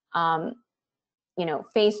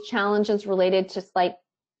face challenges related to slight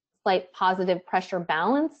positive pressure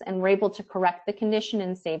balance, and we're able to correct the condition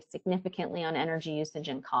and save significantly on energy usage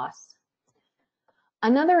and costs.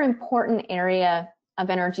 Another important area of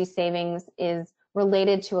energy savings is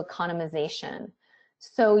related to economization.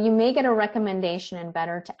 So you may get a recommendation in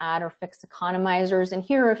Better to add or fix economizers, and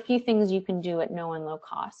here are a few things you can do at no and low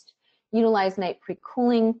cost. Utilize night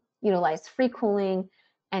pre-cooling, utilize free cooling,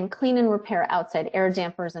 and clean and repair outside air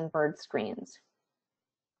dampers and bird screens.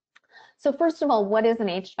 So first of all, what is an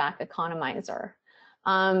HVAC economizer?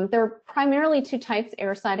 There are primarily two types,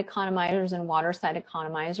 air side economizers and water side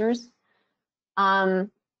economizers. An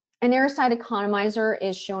air side economizer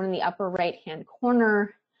is shown in the upper right-hand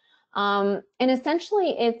corner. And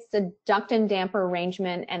essentially, it's a duct and damper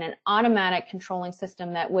arrangement and an automatic controlling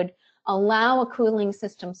system that would allow a cooling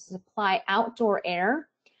system to supply outdoor air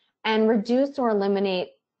and reduce or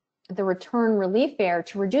eliminate the return relief air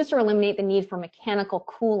to reduce or eliminate the need for mechanical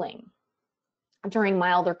cooling during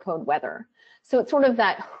milder cold weather. So it's sort of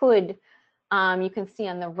that hood you can see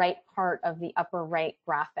on the right part of the upper right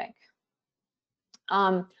graphic.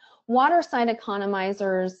 Water side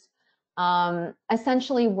economizers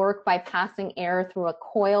essentially work by passing air through a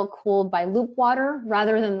coil cooled by loop water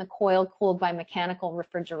rather than the coil cooled by mechanical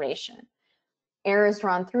refrigeration. Air is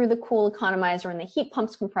drawn through the cool economizer and the heat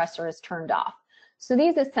pump's compressor is turned off. So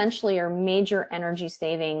these essentially are major energy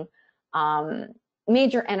saving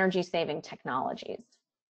technologies.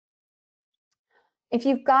 If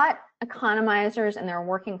you've got economizers and they're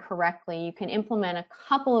working correctly, you can implement a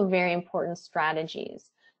couple of very important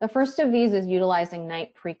strategies. The first of these is utilizing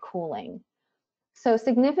night pre-cooling. So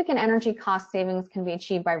significant energy cost savings can be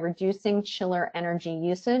achieved by reducing chiller energy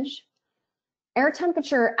usage. Air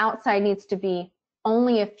temperature outside needs to be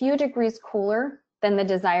only a few degrees cooler than the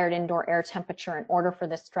desired indoor air temperature in order for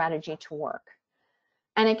this strategy to work.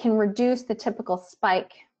 And it can reduce the typical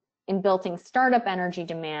spike in built-in startup energy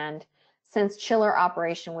demand since chiller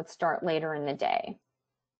operation would start later in the day.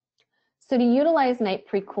 So to utilize night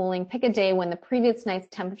pre-cooling, pick a day when the previous night's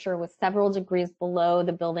temperature was several degrees below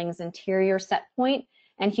the building's interior set point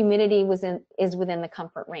and humidity is within the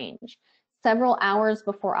comfort range. Several hours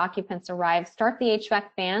before occupants arrive, start the HVAC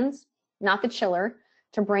fans, not the chiller,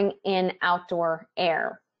 to bring in outdoor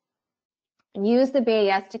air. Use the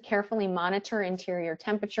BAS to carefully monitor interior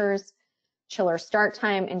temperatures, chiller start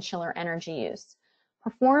time, and chiller energy use.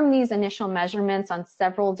 Perform these initial measurements on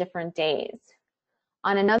several different days.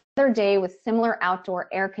 On another day with similar outdoor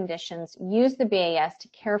air conditions, use the BAS to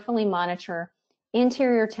carefully monitor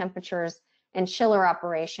interior temperatures and chiller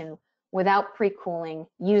operation without pre-cooling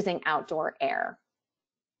using outdoor air.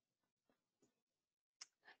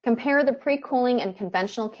 Compare the pre-cooling and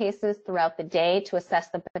conventional cases throughout the day to assess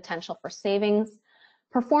the potential for savings.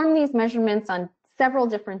 Perform these measurements on several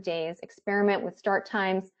different days. Experiment with start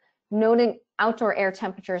times, noting outdoor air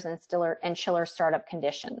temperatures and chiller startup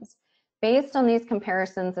conditions. Based on these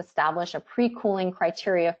comparisons, establish a pre-cooling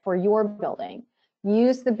criteria for your building.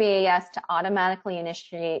 Use the BAS to automatically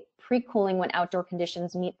initiate pre-cooling when outdoor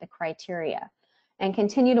conditions meet the criteria, and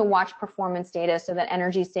continue to watch performance data so that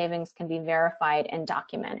energy savings can be verified and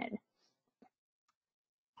documented.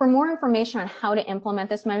 For more information on how to implement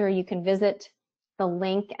this measure, you can visit the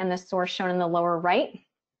link and the source shown in the lower right.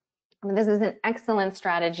 This is an excellent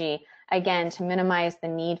strategy, again, to minimize the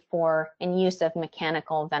need for and use of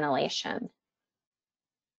mechanical ventilation.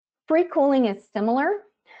 Free cooling is similar.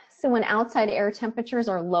 So when outside air temperatures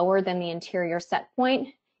are lower than the interior set point,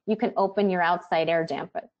 you can open your outside air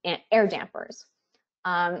dampers.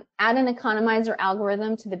 Add an economizer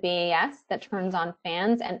algorithm to the BAS that turns on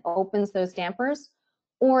fans and opens those dampers,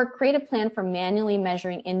 or create a plan for manually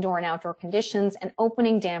measuring indoor and outdoor conditions and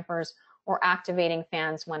opening dampers or activating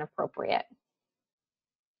fans when appropriate.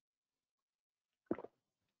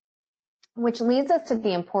 Which leads us to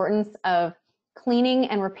the importance of cleaning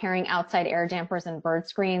and repairing outside air dampers and bird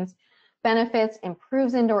screens. Benefits: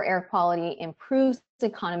 improves indoor air quality, improves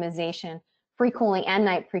economization, free cooling and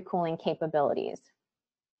night pre-cooling capabilities.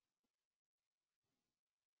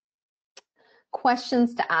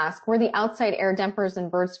 Questions to ask: were the outside air dampers and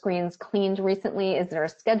bird screens cleaned recently? Is there a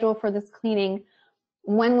schedule for this cleaning?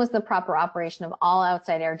 When was the proper operation of all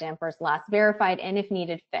outside air dampers last verified, and if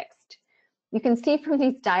needed, fixed? You can see from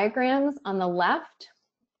these diagrams on the left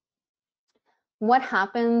what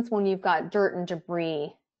happens when you've got dirt and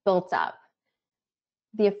debris built up.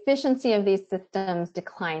 The efficiency of these systems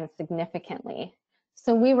declines significantly.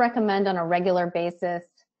 So we recommend on a regular basis,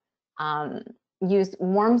 use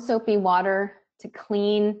warm soapy water to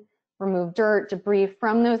clean, remove dirt, debris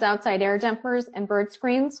from those outside air dampers and bird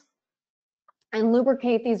screens, and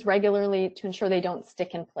lubricate these regularly to ensure they don't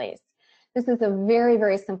stick in place. This is a very,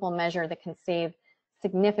 very simple measure that can save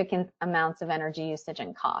significant amounts of energy usage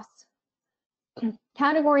and costs.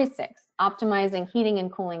 Category 6, optimizing heating and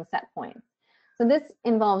cooling set points. So this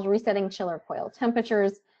involves resetting chiller coil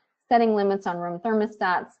temperatures, setting limits on room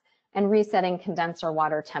thermostats, and resetting condenser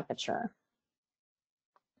water temperature.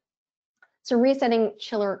 So resetting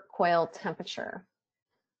chiller coil temperature.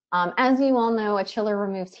 As you all know, a chiller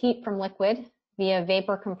removes heat from liquid via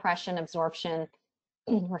vapor compression, absorption,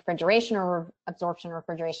 refrigeration, or absorption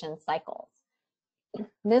refrigeration cycles.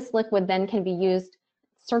 This liquid then can be used,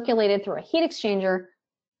 circulated through a heat exchanger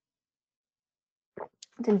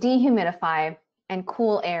to dehumidify and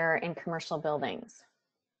cool air in commercial buildings.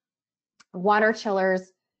 Water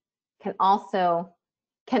chillers can be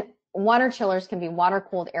water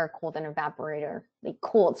cooled, air cooled, and evaporator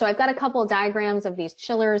cooled. So I've got a couple of diagrams of these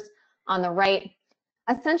chillers on the right.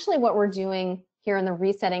 Essentially what we're doing here in the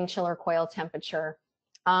resetting chiller coil temperature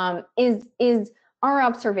is our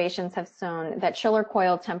observations have shown that chiller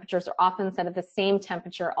coil temperatures are often set at the same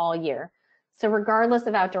temperature all year. So regardless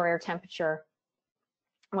of outdoor air temperature,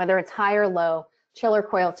 whether it's high or low, chiller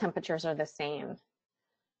coil temperatures are the same.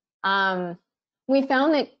 We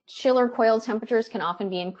found that chiller coil temperatures can often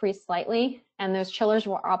be increased slightly, and those chillers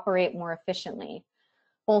will operate more efficiently.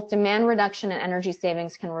 Both demand reduction and energy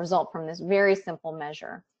savings can result from this very simple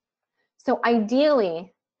measure. So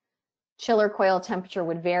ideally, chiller coil temperature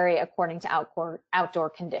would vary according to outdoor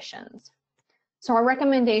conditions. So our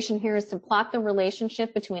recommendation here is to plot the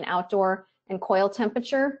relationship between outdoor and coil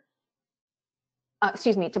temperature.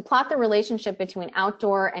 To plot the relationship between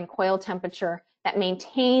outdoor and coil temperature that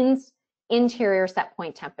maintains interior set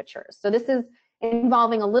point temperatures. So this is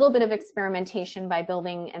involving a little bit of experimentation by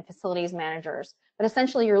building and facilities managers, but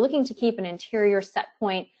essentially you're looking to keep an interior set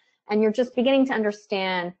point, and you're just beginning to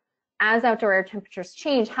understand, as outdoor air temperatures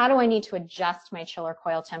change, how do I need to adjust my chiller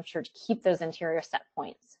coil temperature to keep those interior set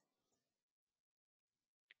points?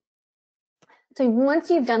 So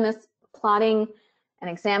once you've done this plotting and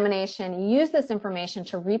examination, you use this information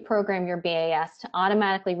to reprogram your BAS to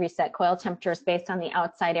automatically reset coil temperatures based on the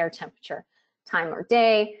outside air temperature, time of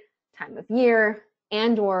day, time of year,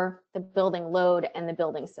 and/or the building load and the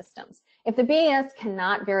building systems. If the BAS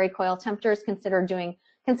cannot vary coil temperatures,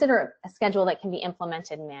 consider a schedule that can be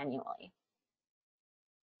implemented manually.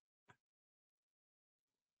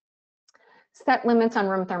 Set limits on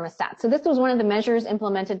room thermostats. So this was one of the measures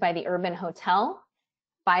implemented by the Urban Hotel,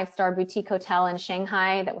 5-star boutique hotel in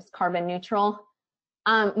Shanghai that was carbon neutral.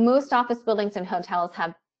 Most office buildings and hotels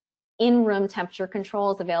have in-room temperature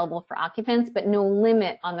controls available for occupants, but no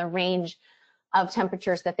limit on the range of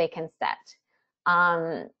temperatures that they can set.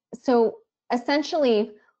 So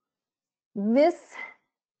essentially, this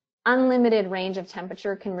unlimited range of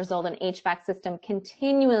temperature can result in HVAC system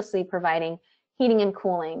continuously providing heating and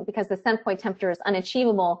cooling because the set point temperature is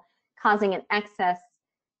unachievable, causing an excess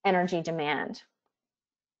energy demand.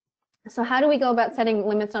 So how do we go about setting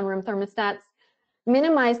limits on room thermostats?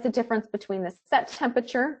 Minimize the difference between the set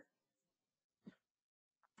temperature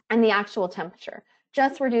and the actual temperature,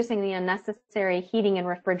 just reducing the unnecessary heating and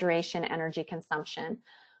refrigeration energy consumption.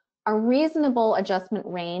 A reasonable adjustment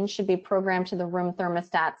range should be programmed to the room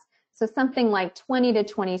thermostats, so something like 20 to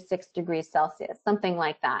 26 degrees Celsius, something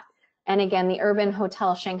like that. And again, the Urban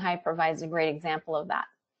Hotel Shanghai provides a great example of that.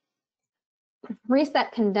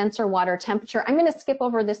 Reset condenser water temperature. I'm going to skip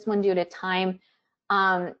over this one due to time.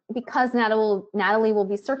 Because Natalie will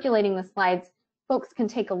be circulating the slides, folks can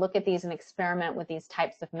take a look at these and experiment with these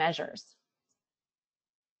types of measures.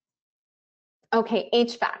 Okay,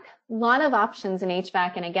 HVAC. A lot of options in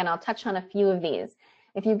HVAC, and again, I'll touch on a few of these.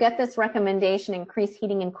 If you get this recommendation, increase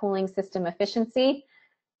heating and cooling system efficiency,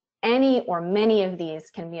 any or many of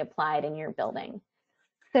these can be applied in your building.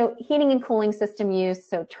 So heating and cooling system use,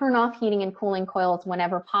 so turn off heating and cooling coils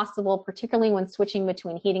whenever possible, particularly when switching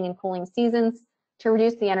between heating and cooling seasons to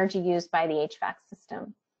reduce the energy used by the HVAC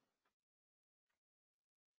system.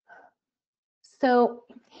 So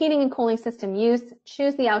heating and cooling system use,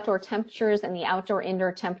 choose the outdoor temperatures and the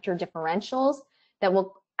outdoor-indoor temperature differentials that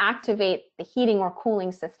will activate the heating or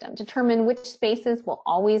cooling system. Determine which spaces will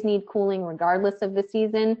always need cooling regardless of the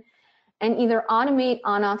season, and either automate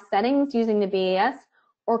on-off settings using the BAS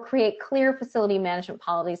or create clear facility management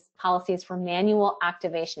policies for manual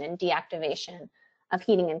activation and deactivation of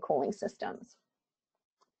heating and cooling systems.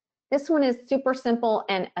 This one is super simple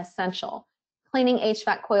and essential. Cleaning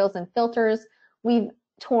HVAC coils and filters. We've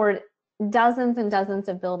toured dozens and dozens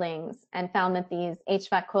of buildings and found that these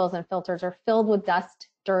HVAC coils and filters are filled with dust,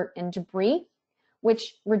 dirt, and debris,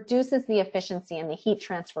 which reduces the efficiency and the heat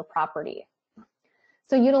transfer property.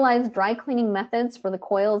 So utilize dry cleaning methods for the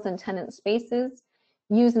coils and tenant spaces.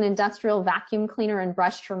 Use an industrial vacuum cleaner and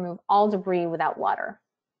brush to remove all debris without water.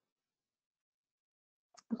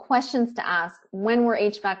 Questions to ask: when were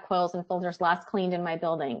HVAC coils and filters last cleaned in my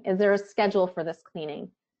building? Is there a schedule for this cleaning?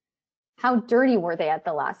 How dirty were they at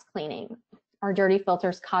the last cleaning? Are dirty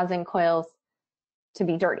filters causing coils to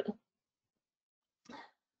be dirty?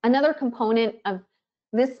 Another component of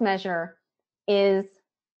this measure is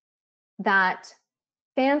that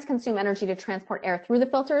fans consume energy to transport air through the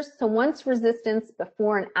filters. So once resistance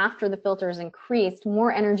before and after the filter is increased,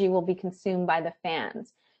 more energy will be consumed by the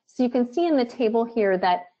fans. So you can see in the table here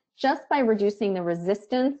that just by reducing the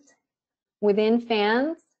resistance within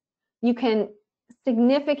fans, you can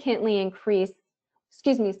significantly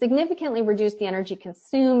reduce the energy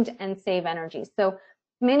consumed and save energy. So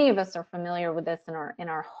many of us are familiar with this in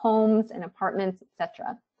our homes and apartments,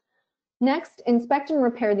 etc. Next, inspect and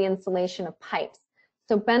repair the insulation of pipes.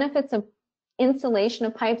 So benefits of insulation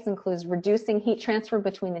of pipes includes reducing heat transfer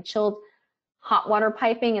between the chilled hot water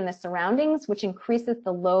piping and the surroundings, which increases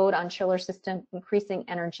the load on chiller system, increasing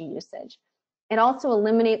energy usage. It also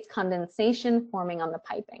eliminates condensation forming on the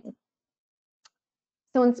piping.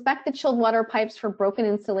 So inspect the chilled water pipes for broken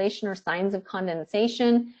insulation or signs of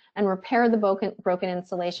condensation, and repair the broken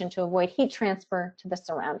insulation to avoid heat transfer to the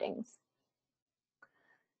surroundings.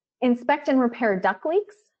 Inspect and repair duct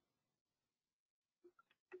leaks.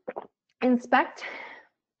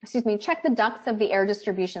 Check the ducts of the air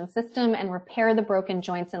distribution system and repair the broken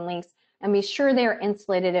joints and leaks, and be sure they are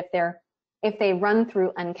insulated if they run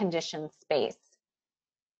through unconditioned space.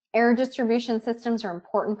 Air distribution systems are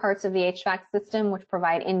important parts of the HVAC system, which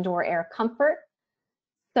provide indoor air comfort.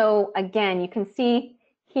 So again, you can see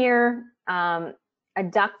here a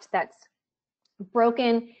duct that's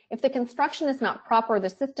broken. If the construction is not proper, the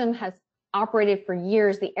system has operated for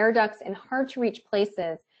years, the air ducts in hard to reach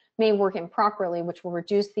places may work improperly, which will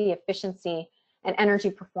reduce the efficiency and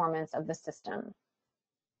energy performance of the system.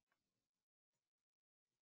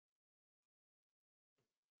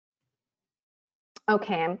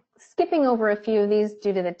 Okay, I'm skipping over a few of these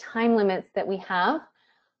due to the time limits that we have,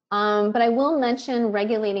 but I will mention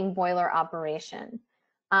regulating boiler operation.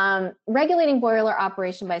 Regulating boiler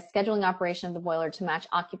operation by scheduling operation of the boiler to match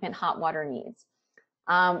occupant hot water needs.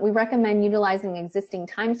 We recommend utilizing existing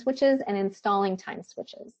time switches and installing time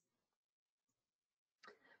switches.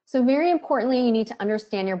 So very importantly, you need to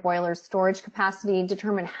understand your boiler's storage capacity,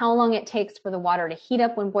 determine how long it takes for the water to heat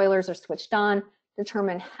up when boilers are switched on,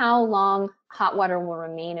 determine how long hot water will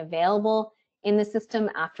remain available in the system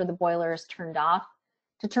after the boiler is turned off,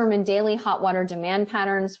 determine daily hot water demand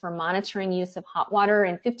patterns for monitoring use of hot water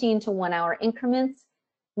in 15 to 1 hour increments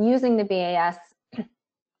using the BAS,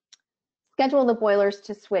 schedule the boilers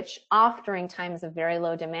to switch off during times of very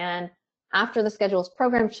low demand. After the schedule is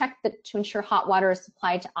programmed, check to ensure hot water is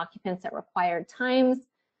supplied to occupants at required times.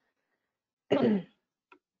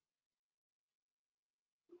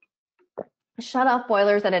 Shut off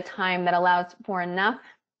boilers at a time that allows for enough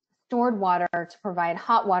stored water to provide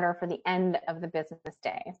hot water for the end of the business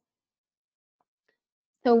day.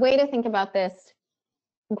 So a way to think about this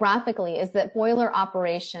graphically is that boiler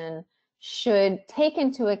operation should take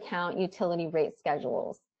into account utility rate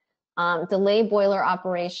schedules, delay boiler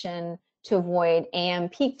operation to avoid AM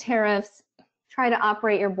peak tariffs, try to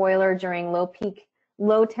operate your boiler during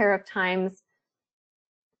low tariff times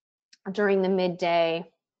during the midday,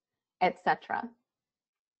 etc.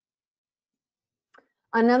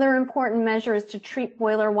 Another important measure is to treat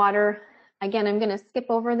boiler water. Again, I'm going to skip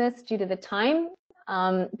over this due to the time.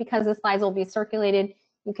 Because the slides will be circulated,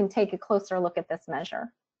 you can take a closer look at this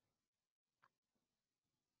measure.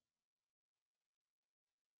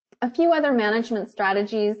 A few other management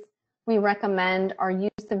strategies we recommend are use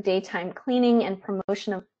of daytime cleaning and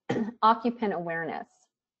promotion of occupant awareness.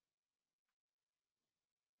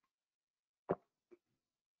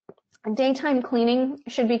 Daytime cleaning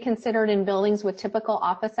should be considered in buildings with typical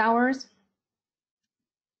office hours,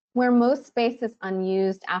 where most space is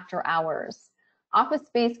unused after hours. Office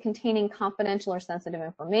space containing confidential or sensitive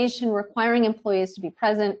information, requiring employees to be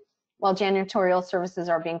present while janitorial services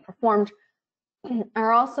are being performed,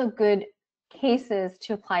 are also good cases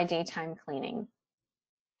to apply daytime cleaning.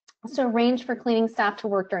 So arrange for cleaning staff to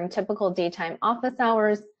work during typical daytime office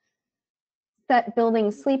hours, set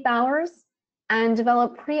building sleep hours, and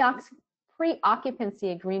develop pre-occupancy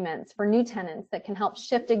agreements for new tenants that can help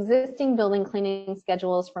shift existing building cleaning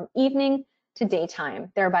schedules from evening to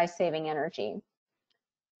daytime, thereby saving energy.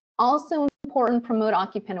 Also important, promote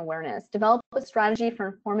occupant awareness. Develop a strategy for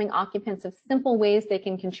informing occupants of simple ways they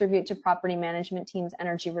can contribute to property management team's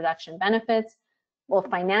energy reduction benefits, both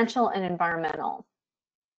financial and environmental.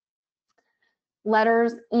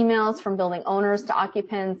 Letters, emails from building owners to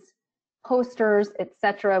occupants, posters,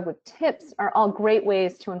 etc., with tips are all great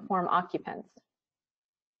ways to inform occupants.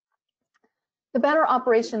 The better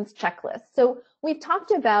operations checklist. So we've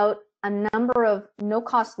talked about a number of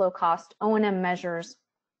no-cost, low-cost O&M measures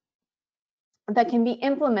that can be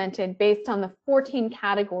implemented based on the 14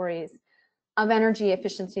 categories of energy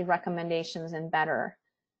efficiency recommendations in Better.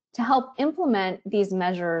 To help implement these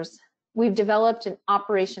measures, we've developed an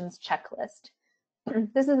operations checklist.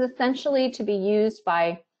 This is essentially to be used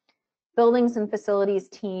by buildings and facilities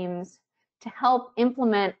teams to help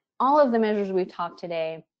implement all of the measures we've talked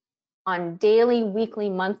today on daily, weekly,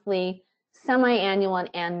 monthly, semi-annual, and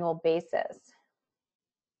annual basis.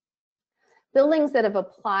 Buildings that have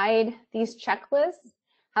applied these checklists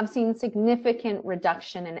have seen significant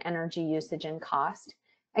reduction in energy usage and cost.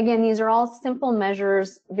 Again, these are all simple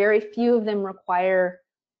measures. Very few of them require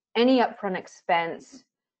any upfront expense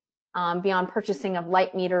beyond purchasing of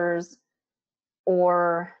light meters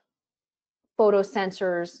or photo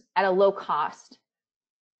sensors at a low cost,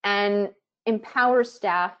 and empower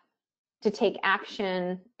staff to take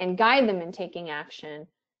action and guide them in taking action,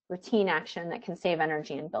 routine action that can save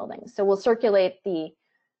energy in buildings. So we'll circulate the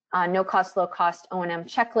no cost, low cost O&M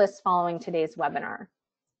checklist following today's webinar.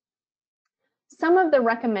 Some of the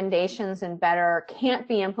recommendations in Better can't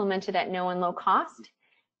be implemented at no and low cost.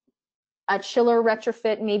 A chiller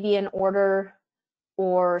retrofit may be in order,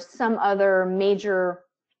 or some other major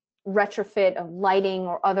retrofit of lighting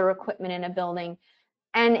or other equipment in a building.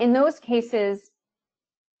 And in those cases,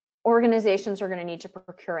 organizations are going to need to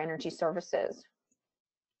procure energy services.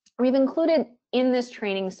 We've included in this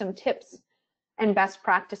training some tips and best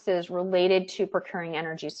practices related to procuring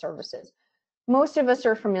energy services. Most of us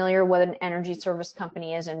are familiar with what an energy service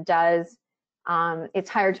company is and does. It's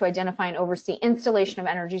hired to identify and oversee installation of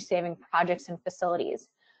energy saving projects and facilities.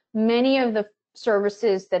 Many of the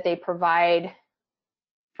services that they provide,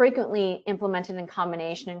 frequently implemented in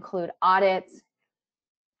combination, include audits,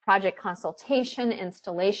 project consultation,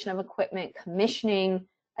 installation of equipment, commissioning,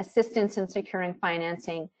 assistance in securing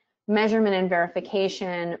financing, measurement and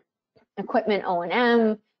verification, equipment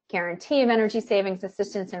O&M, guarantee of energy savings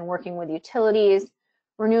assistance in working with utilities,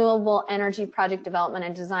 renewable energy project development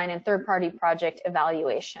and design, and third-party project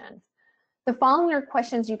evaluation. The following are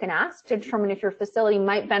questions you can ask to determine if your facility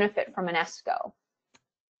might benefit from an ESCO.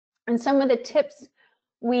 And some of the tips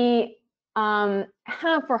we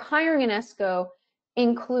have for hiring an ESCO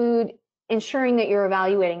include ensuring that you're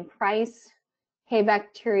evaluating price,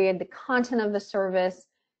 payback period, the content of the service,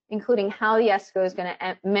 including how the ESCO is going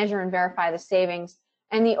to measure and verify the savings,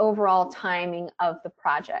 and the overall timing of the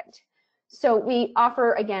project. So we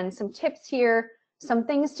offer, again, some tips here, some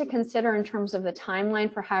things to consider in terms of the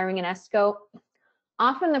timeline for hiring an ESCO.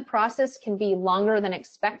 Often the process can be longer than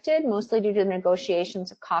expected, mostly due to the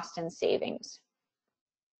negotiations of cost and savings.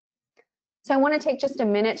 So I want to take just a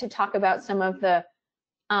minute to talk about some of the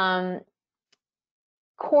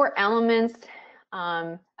core elements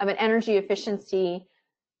of an energy efficiency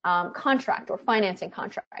contract or financing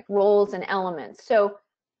contract, roles and elements. So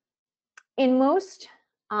in most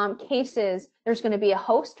cases, there's going to be a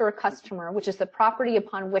host or a customer, which is the property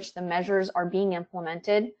upon which the measures are being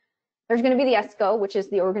implemented. There's going to be the ESCO, which is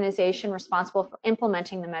the organization responsible for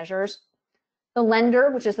implementing the measures. The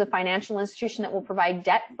lender, which is the financial institution that will provide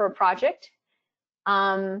debt for a project.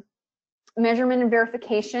 Measurement and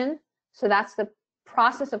verification, so that's the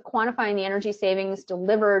process of quantifying the energy savings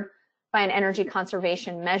delivered by an energy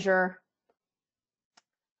conservation measure.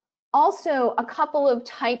 Also, a couple of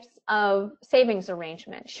types of savings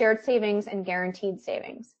arrangement, shared savings and guaranteed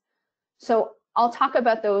savings. So I'll talk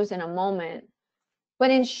about those in a moment.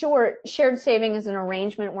 But in short, shared saving is an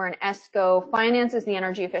arrangement where an ESCO finances the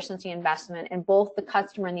energy efficiency investment and both the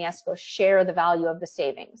customer and the ESCO share the value of the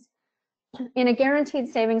savings. In a guaranteed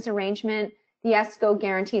savings arrangement, the ESCO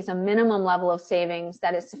guarantees a minimum level of savings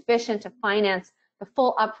that is sufficient to finance the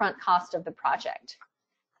full upfront cost of the project.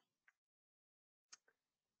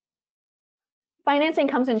 Financing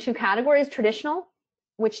comes in two categories: traditional,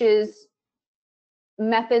 which is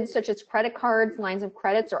methods such as credit cards, lines of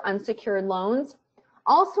credits, or unsecured loans.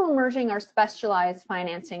 Also emerging are specialized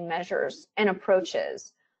financing measures and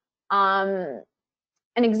approaches.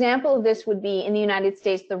 An example of this would be in the United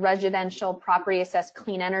States, the residential property assessed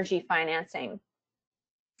clean energy financing,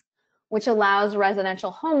 which allows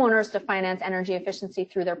residential homeowners to finance energy efficiency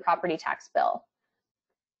through their property tax bill.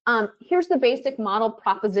 Here's the basic model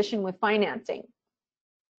proposition with financing.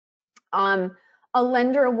 A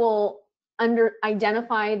lender will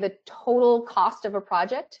identify the total cost of a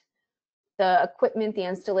project, the equipment, the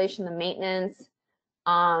installation, the maintenance,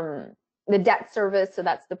 the debt service, so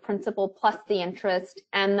that's the principal plus the interest,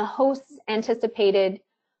 and the host's anticipated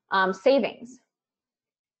savings.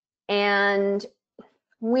 And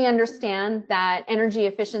we understand that energy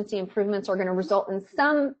efficiency improvements are going to result in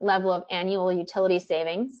some level of annual utility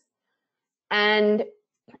savings. And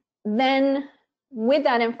then with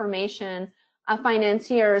that information, a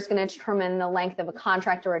financier is going to determine the length of a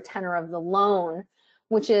contract or a tenor of the loan,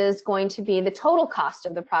 which is going to be the total cost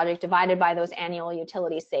of the project divided by those annual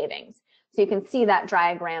utility savings. So you can see that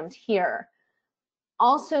diagrammed here.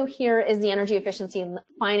 Also here is the energy efficiency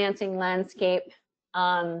financing landscape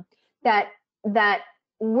that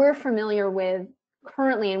we're familiar with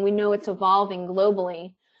currently, and we know it's evolving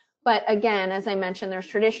globally. But again, as I mentioned, there's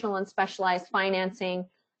traditional and specialized financing.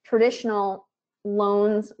 Traditional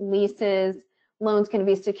loans, leases, loans can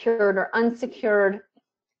be secured or unsecured.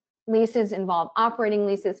 Leases involve operating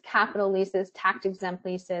leases, capital leases, tax-exempt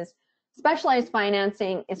leases. Specialized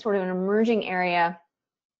financing is sort of an emerging area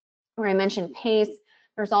where I mentioned PACE.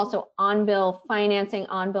 There's also on-bill financing,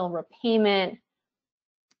 on-bill repayment,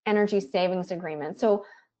 energy savings agreements. So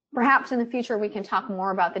perhaps in the future we can talk more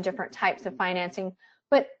about the different types of financing,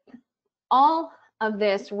 but all of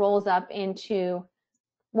this rolls up into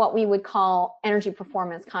what we would call energy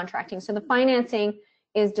performance contracting. So the financing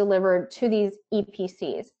is delivered to these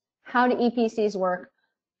EPCs. How do EPCs work?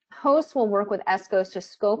 Host will work with ESCOs to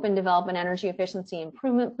scope and develop an energy efficiency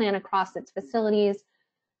improvement plan across its facilities.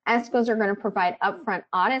 ESCOs are going to provide upfront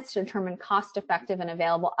audits to determine cost-effective and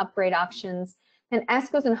available upgrade options. Then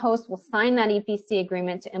ESCOs and hosts will sign that EPC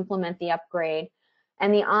agreement to implement the upgrade.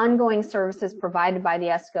 And the ongoing services provided by the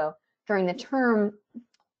ESCO during the term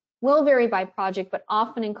will vary by project, but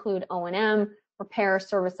often include O&M, repair,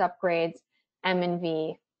 service upgrades,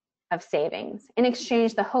 M&V of savings. In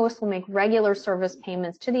exchange, the host will make regular service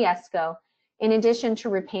payments to the ESCO in addition to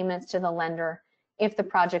repayments to the lender if the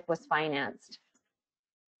project was financed.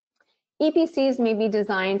 EPCs may be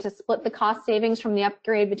designed to split the cost savings from the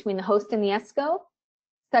upgrade between the host and the ESCO,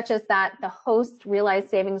 such as that the host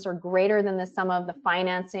realized savings are greater than the sum of the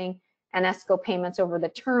financing and ESCO payments over the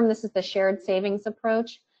term. This is the shared savings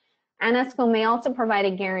approach. And ESCO may also provide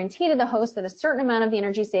a guarantee to the host that a certain amount of the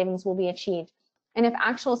energy savings will be achieved. And if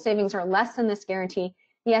actual savings are less than this guarantee,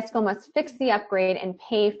 the ESCO must fix the upgrade and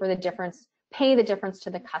pay the difference to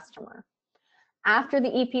the customer. After the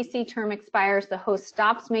EPC term expires, the host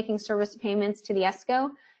stops making service payments to the ESCO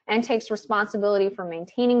and takes responsibility for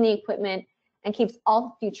maintaining the equipment and keeps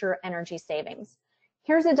all future energy savings.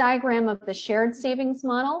 Here's a diagram of the shared savings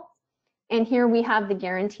model, and here we have the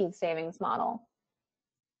guaranteed savings model.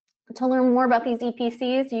 To learn more about these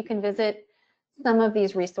EPCs, you can visit some of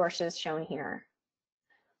these resources shown here.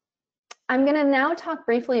 I'm going to now talk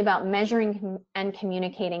briefly about measuring and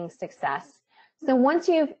communicating success. So once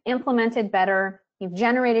you've implemented better, you've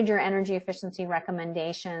generated your energy efficiency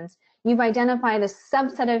recommendations, you've identified a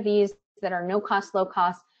subset of these that are no cost, low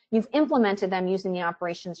cost, you've implemented them using the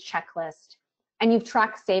operations checklist, and you've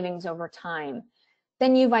tracked savings over time.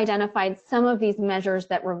 Then you've identified some of these measures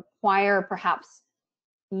that require perhaps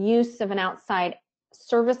use of an outside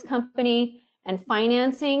service company and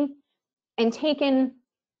financing, and taken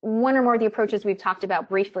one or more of the approaches we've talked about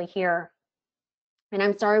briefly here. And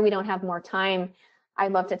I'm sorry we don't have more time.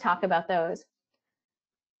 I'd love to talk about those.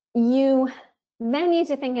 You then need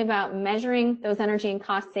to think about measuring those energy and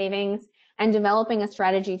cost savings and developing a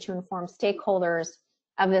strategy to inform stakeholders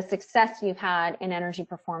of the success you've had in energy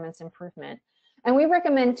performance improvement. And we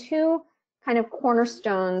recommend two kind of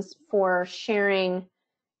cornerstones for sharing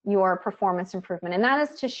your performance improvement, and that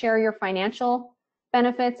is to share your financial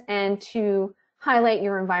benefits and to highlight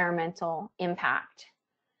your environmental impact.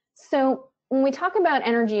 So when we talk about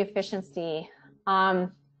energy efficiency,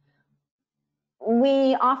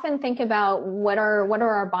 we often think about what are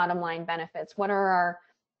our bottom line benefits, what are our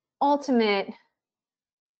ultimate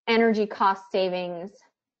energy cost savings,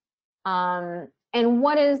 and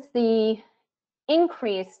what is the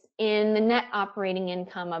increase in the net operating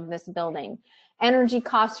income of this building. Energy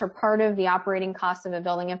costs are part of the operating costs of a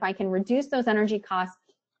building. If I can reduce those energy costs,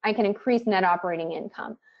 I can increase net operating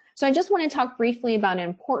income. So I just want to talk briefly about an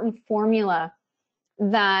important formula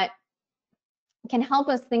that can help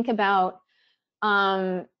us think about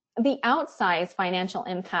the outsized financial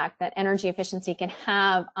impact that energy efficiency can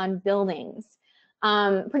have on buildings,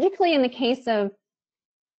 particularly in the case of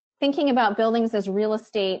thinking about buildings as real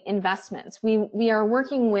estate investments. We are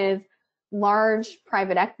working with large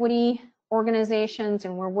private equity organizations,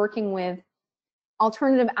 and we're working with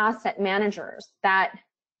alternative asset managers that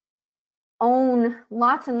own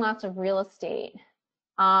lots and lots of real estate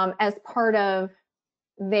as part of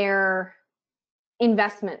their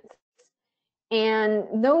investments.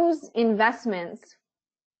 And those investments,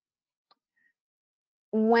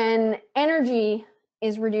 when energy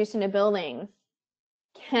is reduced in a building,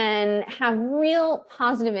 can have real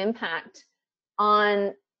positive impact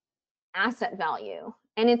on asset value.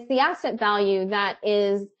 And it's the asset value that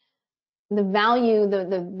is the value,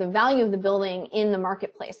 the value of the building in the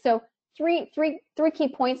marketplace. So three key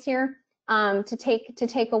points here to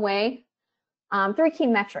take away. Three key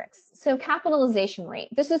metrics. So capitalization rate.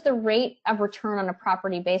 This is the rate of return on a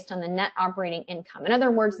property based on the net operating income. In other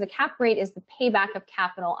words, the cap rate is the payback of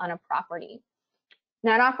capital on a property.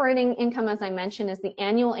 Net operating income, as I mentioned, is the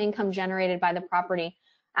annual income generated by the property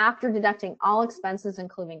after deducting all expenses,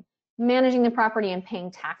 including managing the property and paying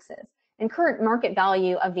taxes. And current market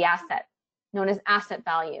value of the asset, known as asset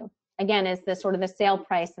value, again, is the sort of the sale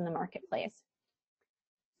price in the marketplace.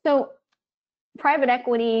 So private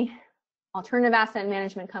equity, alternative asset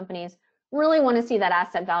management companies really want to see that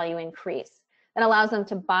asset value increase. That allows them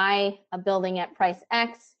to buy a building at price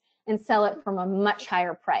X and sell it from a much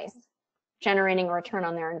higher price, generating a return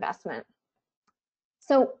on their investment.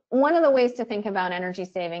 So one of the ways to think about energy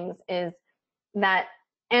savings is that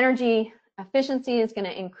energy efficiency is going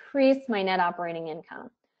to increase my net operating income.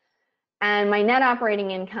 And my net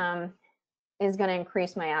operating income is going to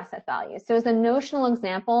increase my asset value. So as a notional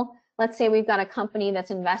example, let's say we've got a company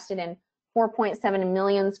that's invested in 4.7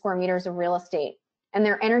 million square meters of real estate, and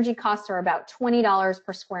their energy costs are about $20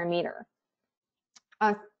 per square meter.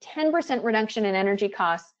 A 10% reduction in energy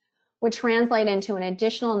costs would translate into an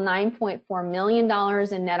additional $9.4 million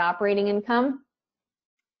in net operating income.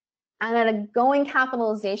 And at a going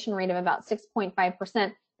capitalization rate of about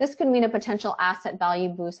 6.5%, this could mean a potential asset value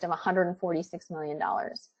boost of $146 million.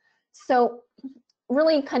 So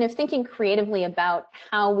really kind of thinking creatively about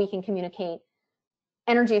how we can communicate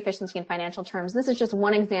energy efficiency in financial terms. This is just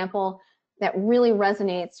one example that really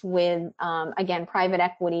resonates with, again, private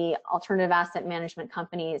equity, alternative asset management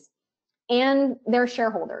companies, and their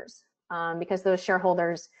shareholders, because those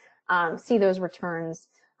shareholders see those returns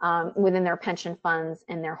within their pension funds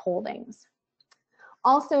and their holdings.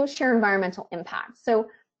 Also, share environmental impact. So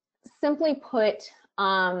simply put,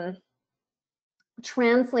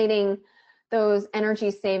 translating those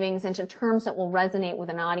energy savings into terms that will resonate with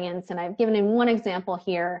an audience. And I've given in one example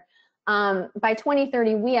here. By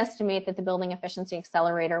 2030, we estimate that the Building Efficiency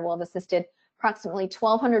Accelerator will have assisted approximately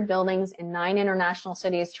 1,200 buildings in 9 international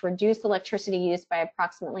cities to reduce electricity use by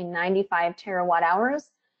approximately 95 terawatt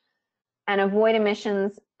hours and avoid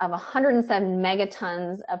emissions of 107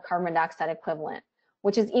 megatons of carbon dioxide equivalent,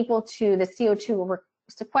 which is equal to the CO2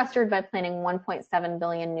 sequestered by planting 1.7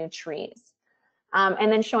 billion new trees.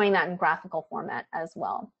 And then showing that in graphical format as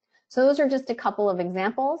well. So those are just a couple of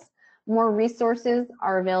examples. More resources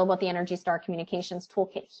are available at the Energy Star Communications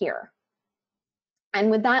Toolkit here.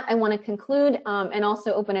 And with that, I want to conclude and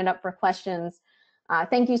also open it up for questions.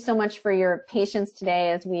 Thank you so much for your patience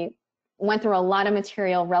today as we went through a lot of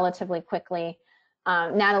material relatively quickly.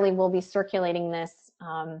 Natalie will be circulating this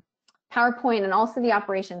PowerPoint and also the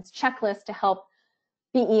operations checklist to help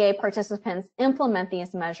BEA participants implement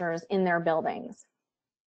these measures in their buildings.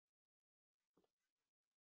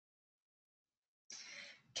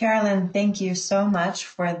 Carolyn, thank you so much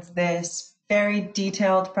for this very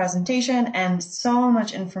detailed presentation and so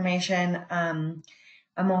much information. I'm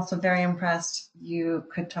also very impressed you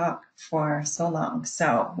could talk for so long,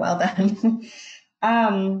 so well done.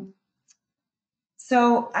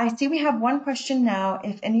 So I see we have one question now.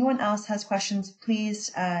 If anyone else has questions, please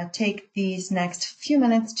take these next few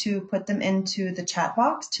minutes to put them into the chat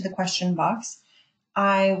box, to the question box.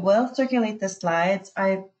 I will circulate the slides.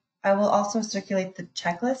 I will also circulate the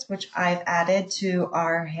checklist, which I've added to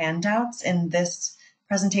our handouts in this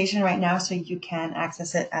presentation right now, so you can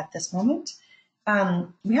access it at this moment.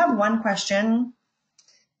 We have one question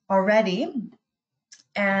already,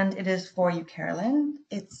 and it is for you, Carolyn.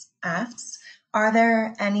 It asks, are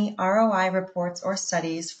there any ROI reports or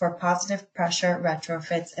studies for positive pressure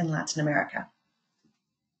retrofits in Latin America?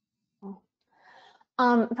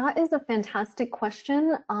 That is a fantastic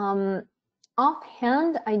question.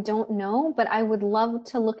 Offhand, I don't know, but I would love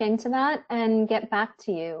to look into that and get back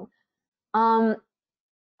to you.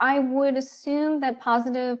 I would assume that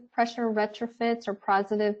positive pressure retrofits or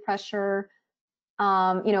positive pressure,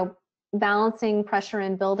 balancing pressure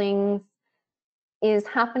in buildings is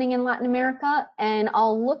happening in Latin America, and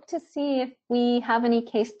I'll look to see if we have any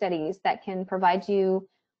case studies that can provide you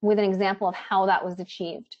with an example of how that was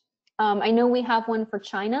achieved. I know we have one for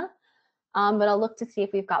China, but I'll look to see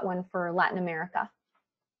if we've got one for Latin America.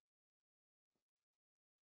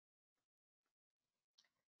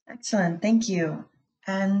 Excellent, thank you.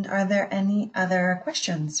 And are there any other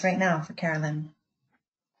questions right now for Carolyn?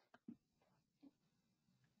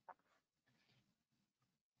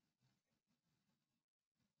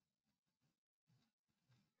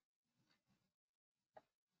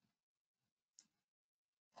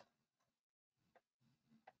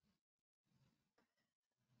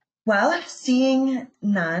 Well, seeing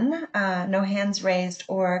none, no hands raised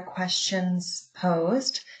or questions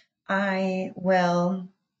posed, I will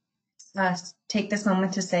take this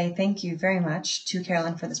moment to say thank you very much to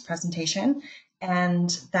Carolyn for this presentation, and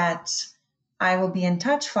that I will be in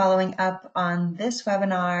touch following up on this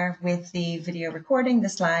webinar with the video recording, the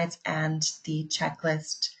slides, and the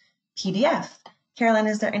checklist PDF. Carolyn,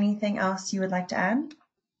 is there anything else you would like to add?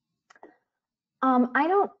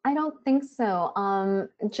 I don't think so.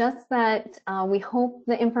 Just that we hope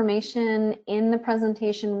the information in the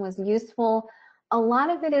presentation was useful. A lot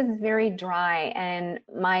of it is very dry, and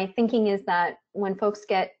my thinking is that when folks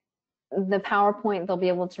get the PowerPoint, they'll be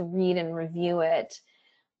able to read and review it.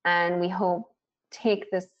 And we hope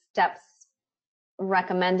take the steps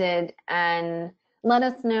recommended and let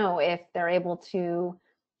us know if they're able to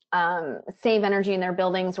save energy in their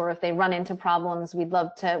buildings, or if they run into problems. We'd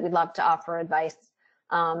love to offer advice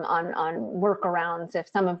on workarounds if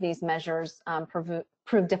some of these measures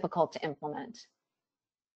prove difficult to implement.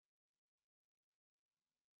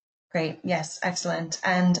 Great. Yes, excellent.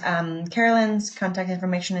 And Carolyn's contact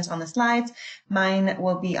information is on the slides. Mine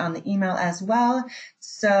will be on the email as well.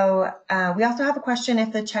 So we also have a question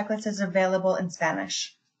if the checklist is available in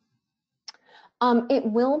Spanish. It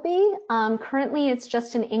will be. Currently, it's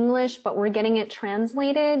just in English, but we're getting it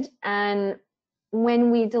translated. And when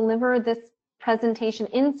we deliver this presentation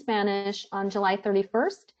in Spanish on July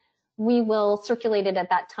 31st, we will circulate it at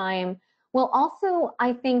that time. We'll also,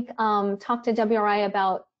 I think, talk to WRI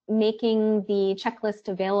about making the checklist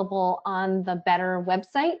available on the Better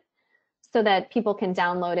website so that people can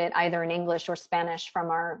download it either in English or Spanish from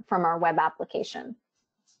our web application.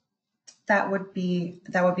 That would be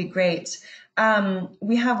great.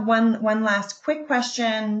 We have one last quick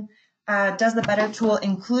question. Does the Better tool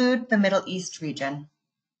include the Middle East region?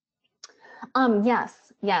 Yes,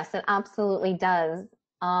 it absolutely does.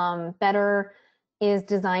 Better is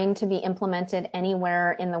designed to be implemented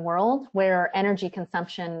anywhere in the world where energy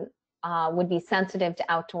consumption would be sensitive to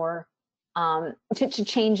outdoor to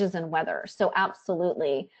changes in weather. So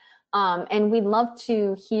absolutely. And we'd love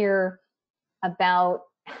to hear about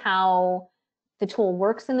how the tool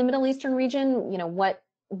works in the Middle Eastern region. You know,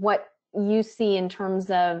 what you see in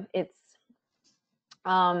terms of its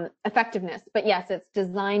effectiveness. But yes, it's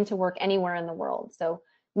designed to work anywhere in the world, so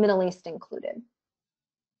Middle East included.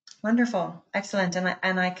 Wonderful, excellent,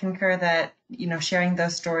 and I concur that, you know, sharing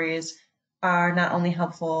those stories are not only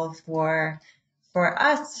helpful for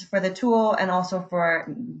us, for the tool, and also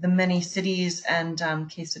for the many cities and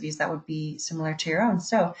case studies that would be similar to your own.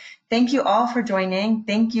 So thank you all for joining.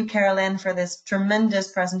 Thank you, Carolyn, for this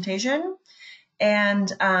tremendous presentation.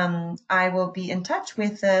 And I will be in touch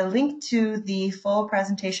with a link to the full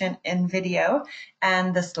presentation in video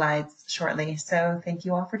and the slides shortly. So thank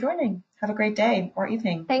you all for joining. Have a great day or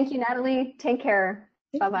evening. Thank you, Natalie. Take care.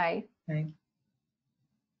 Bye-bye. Bye.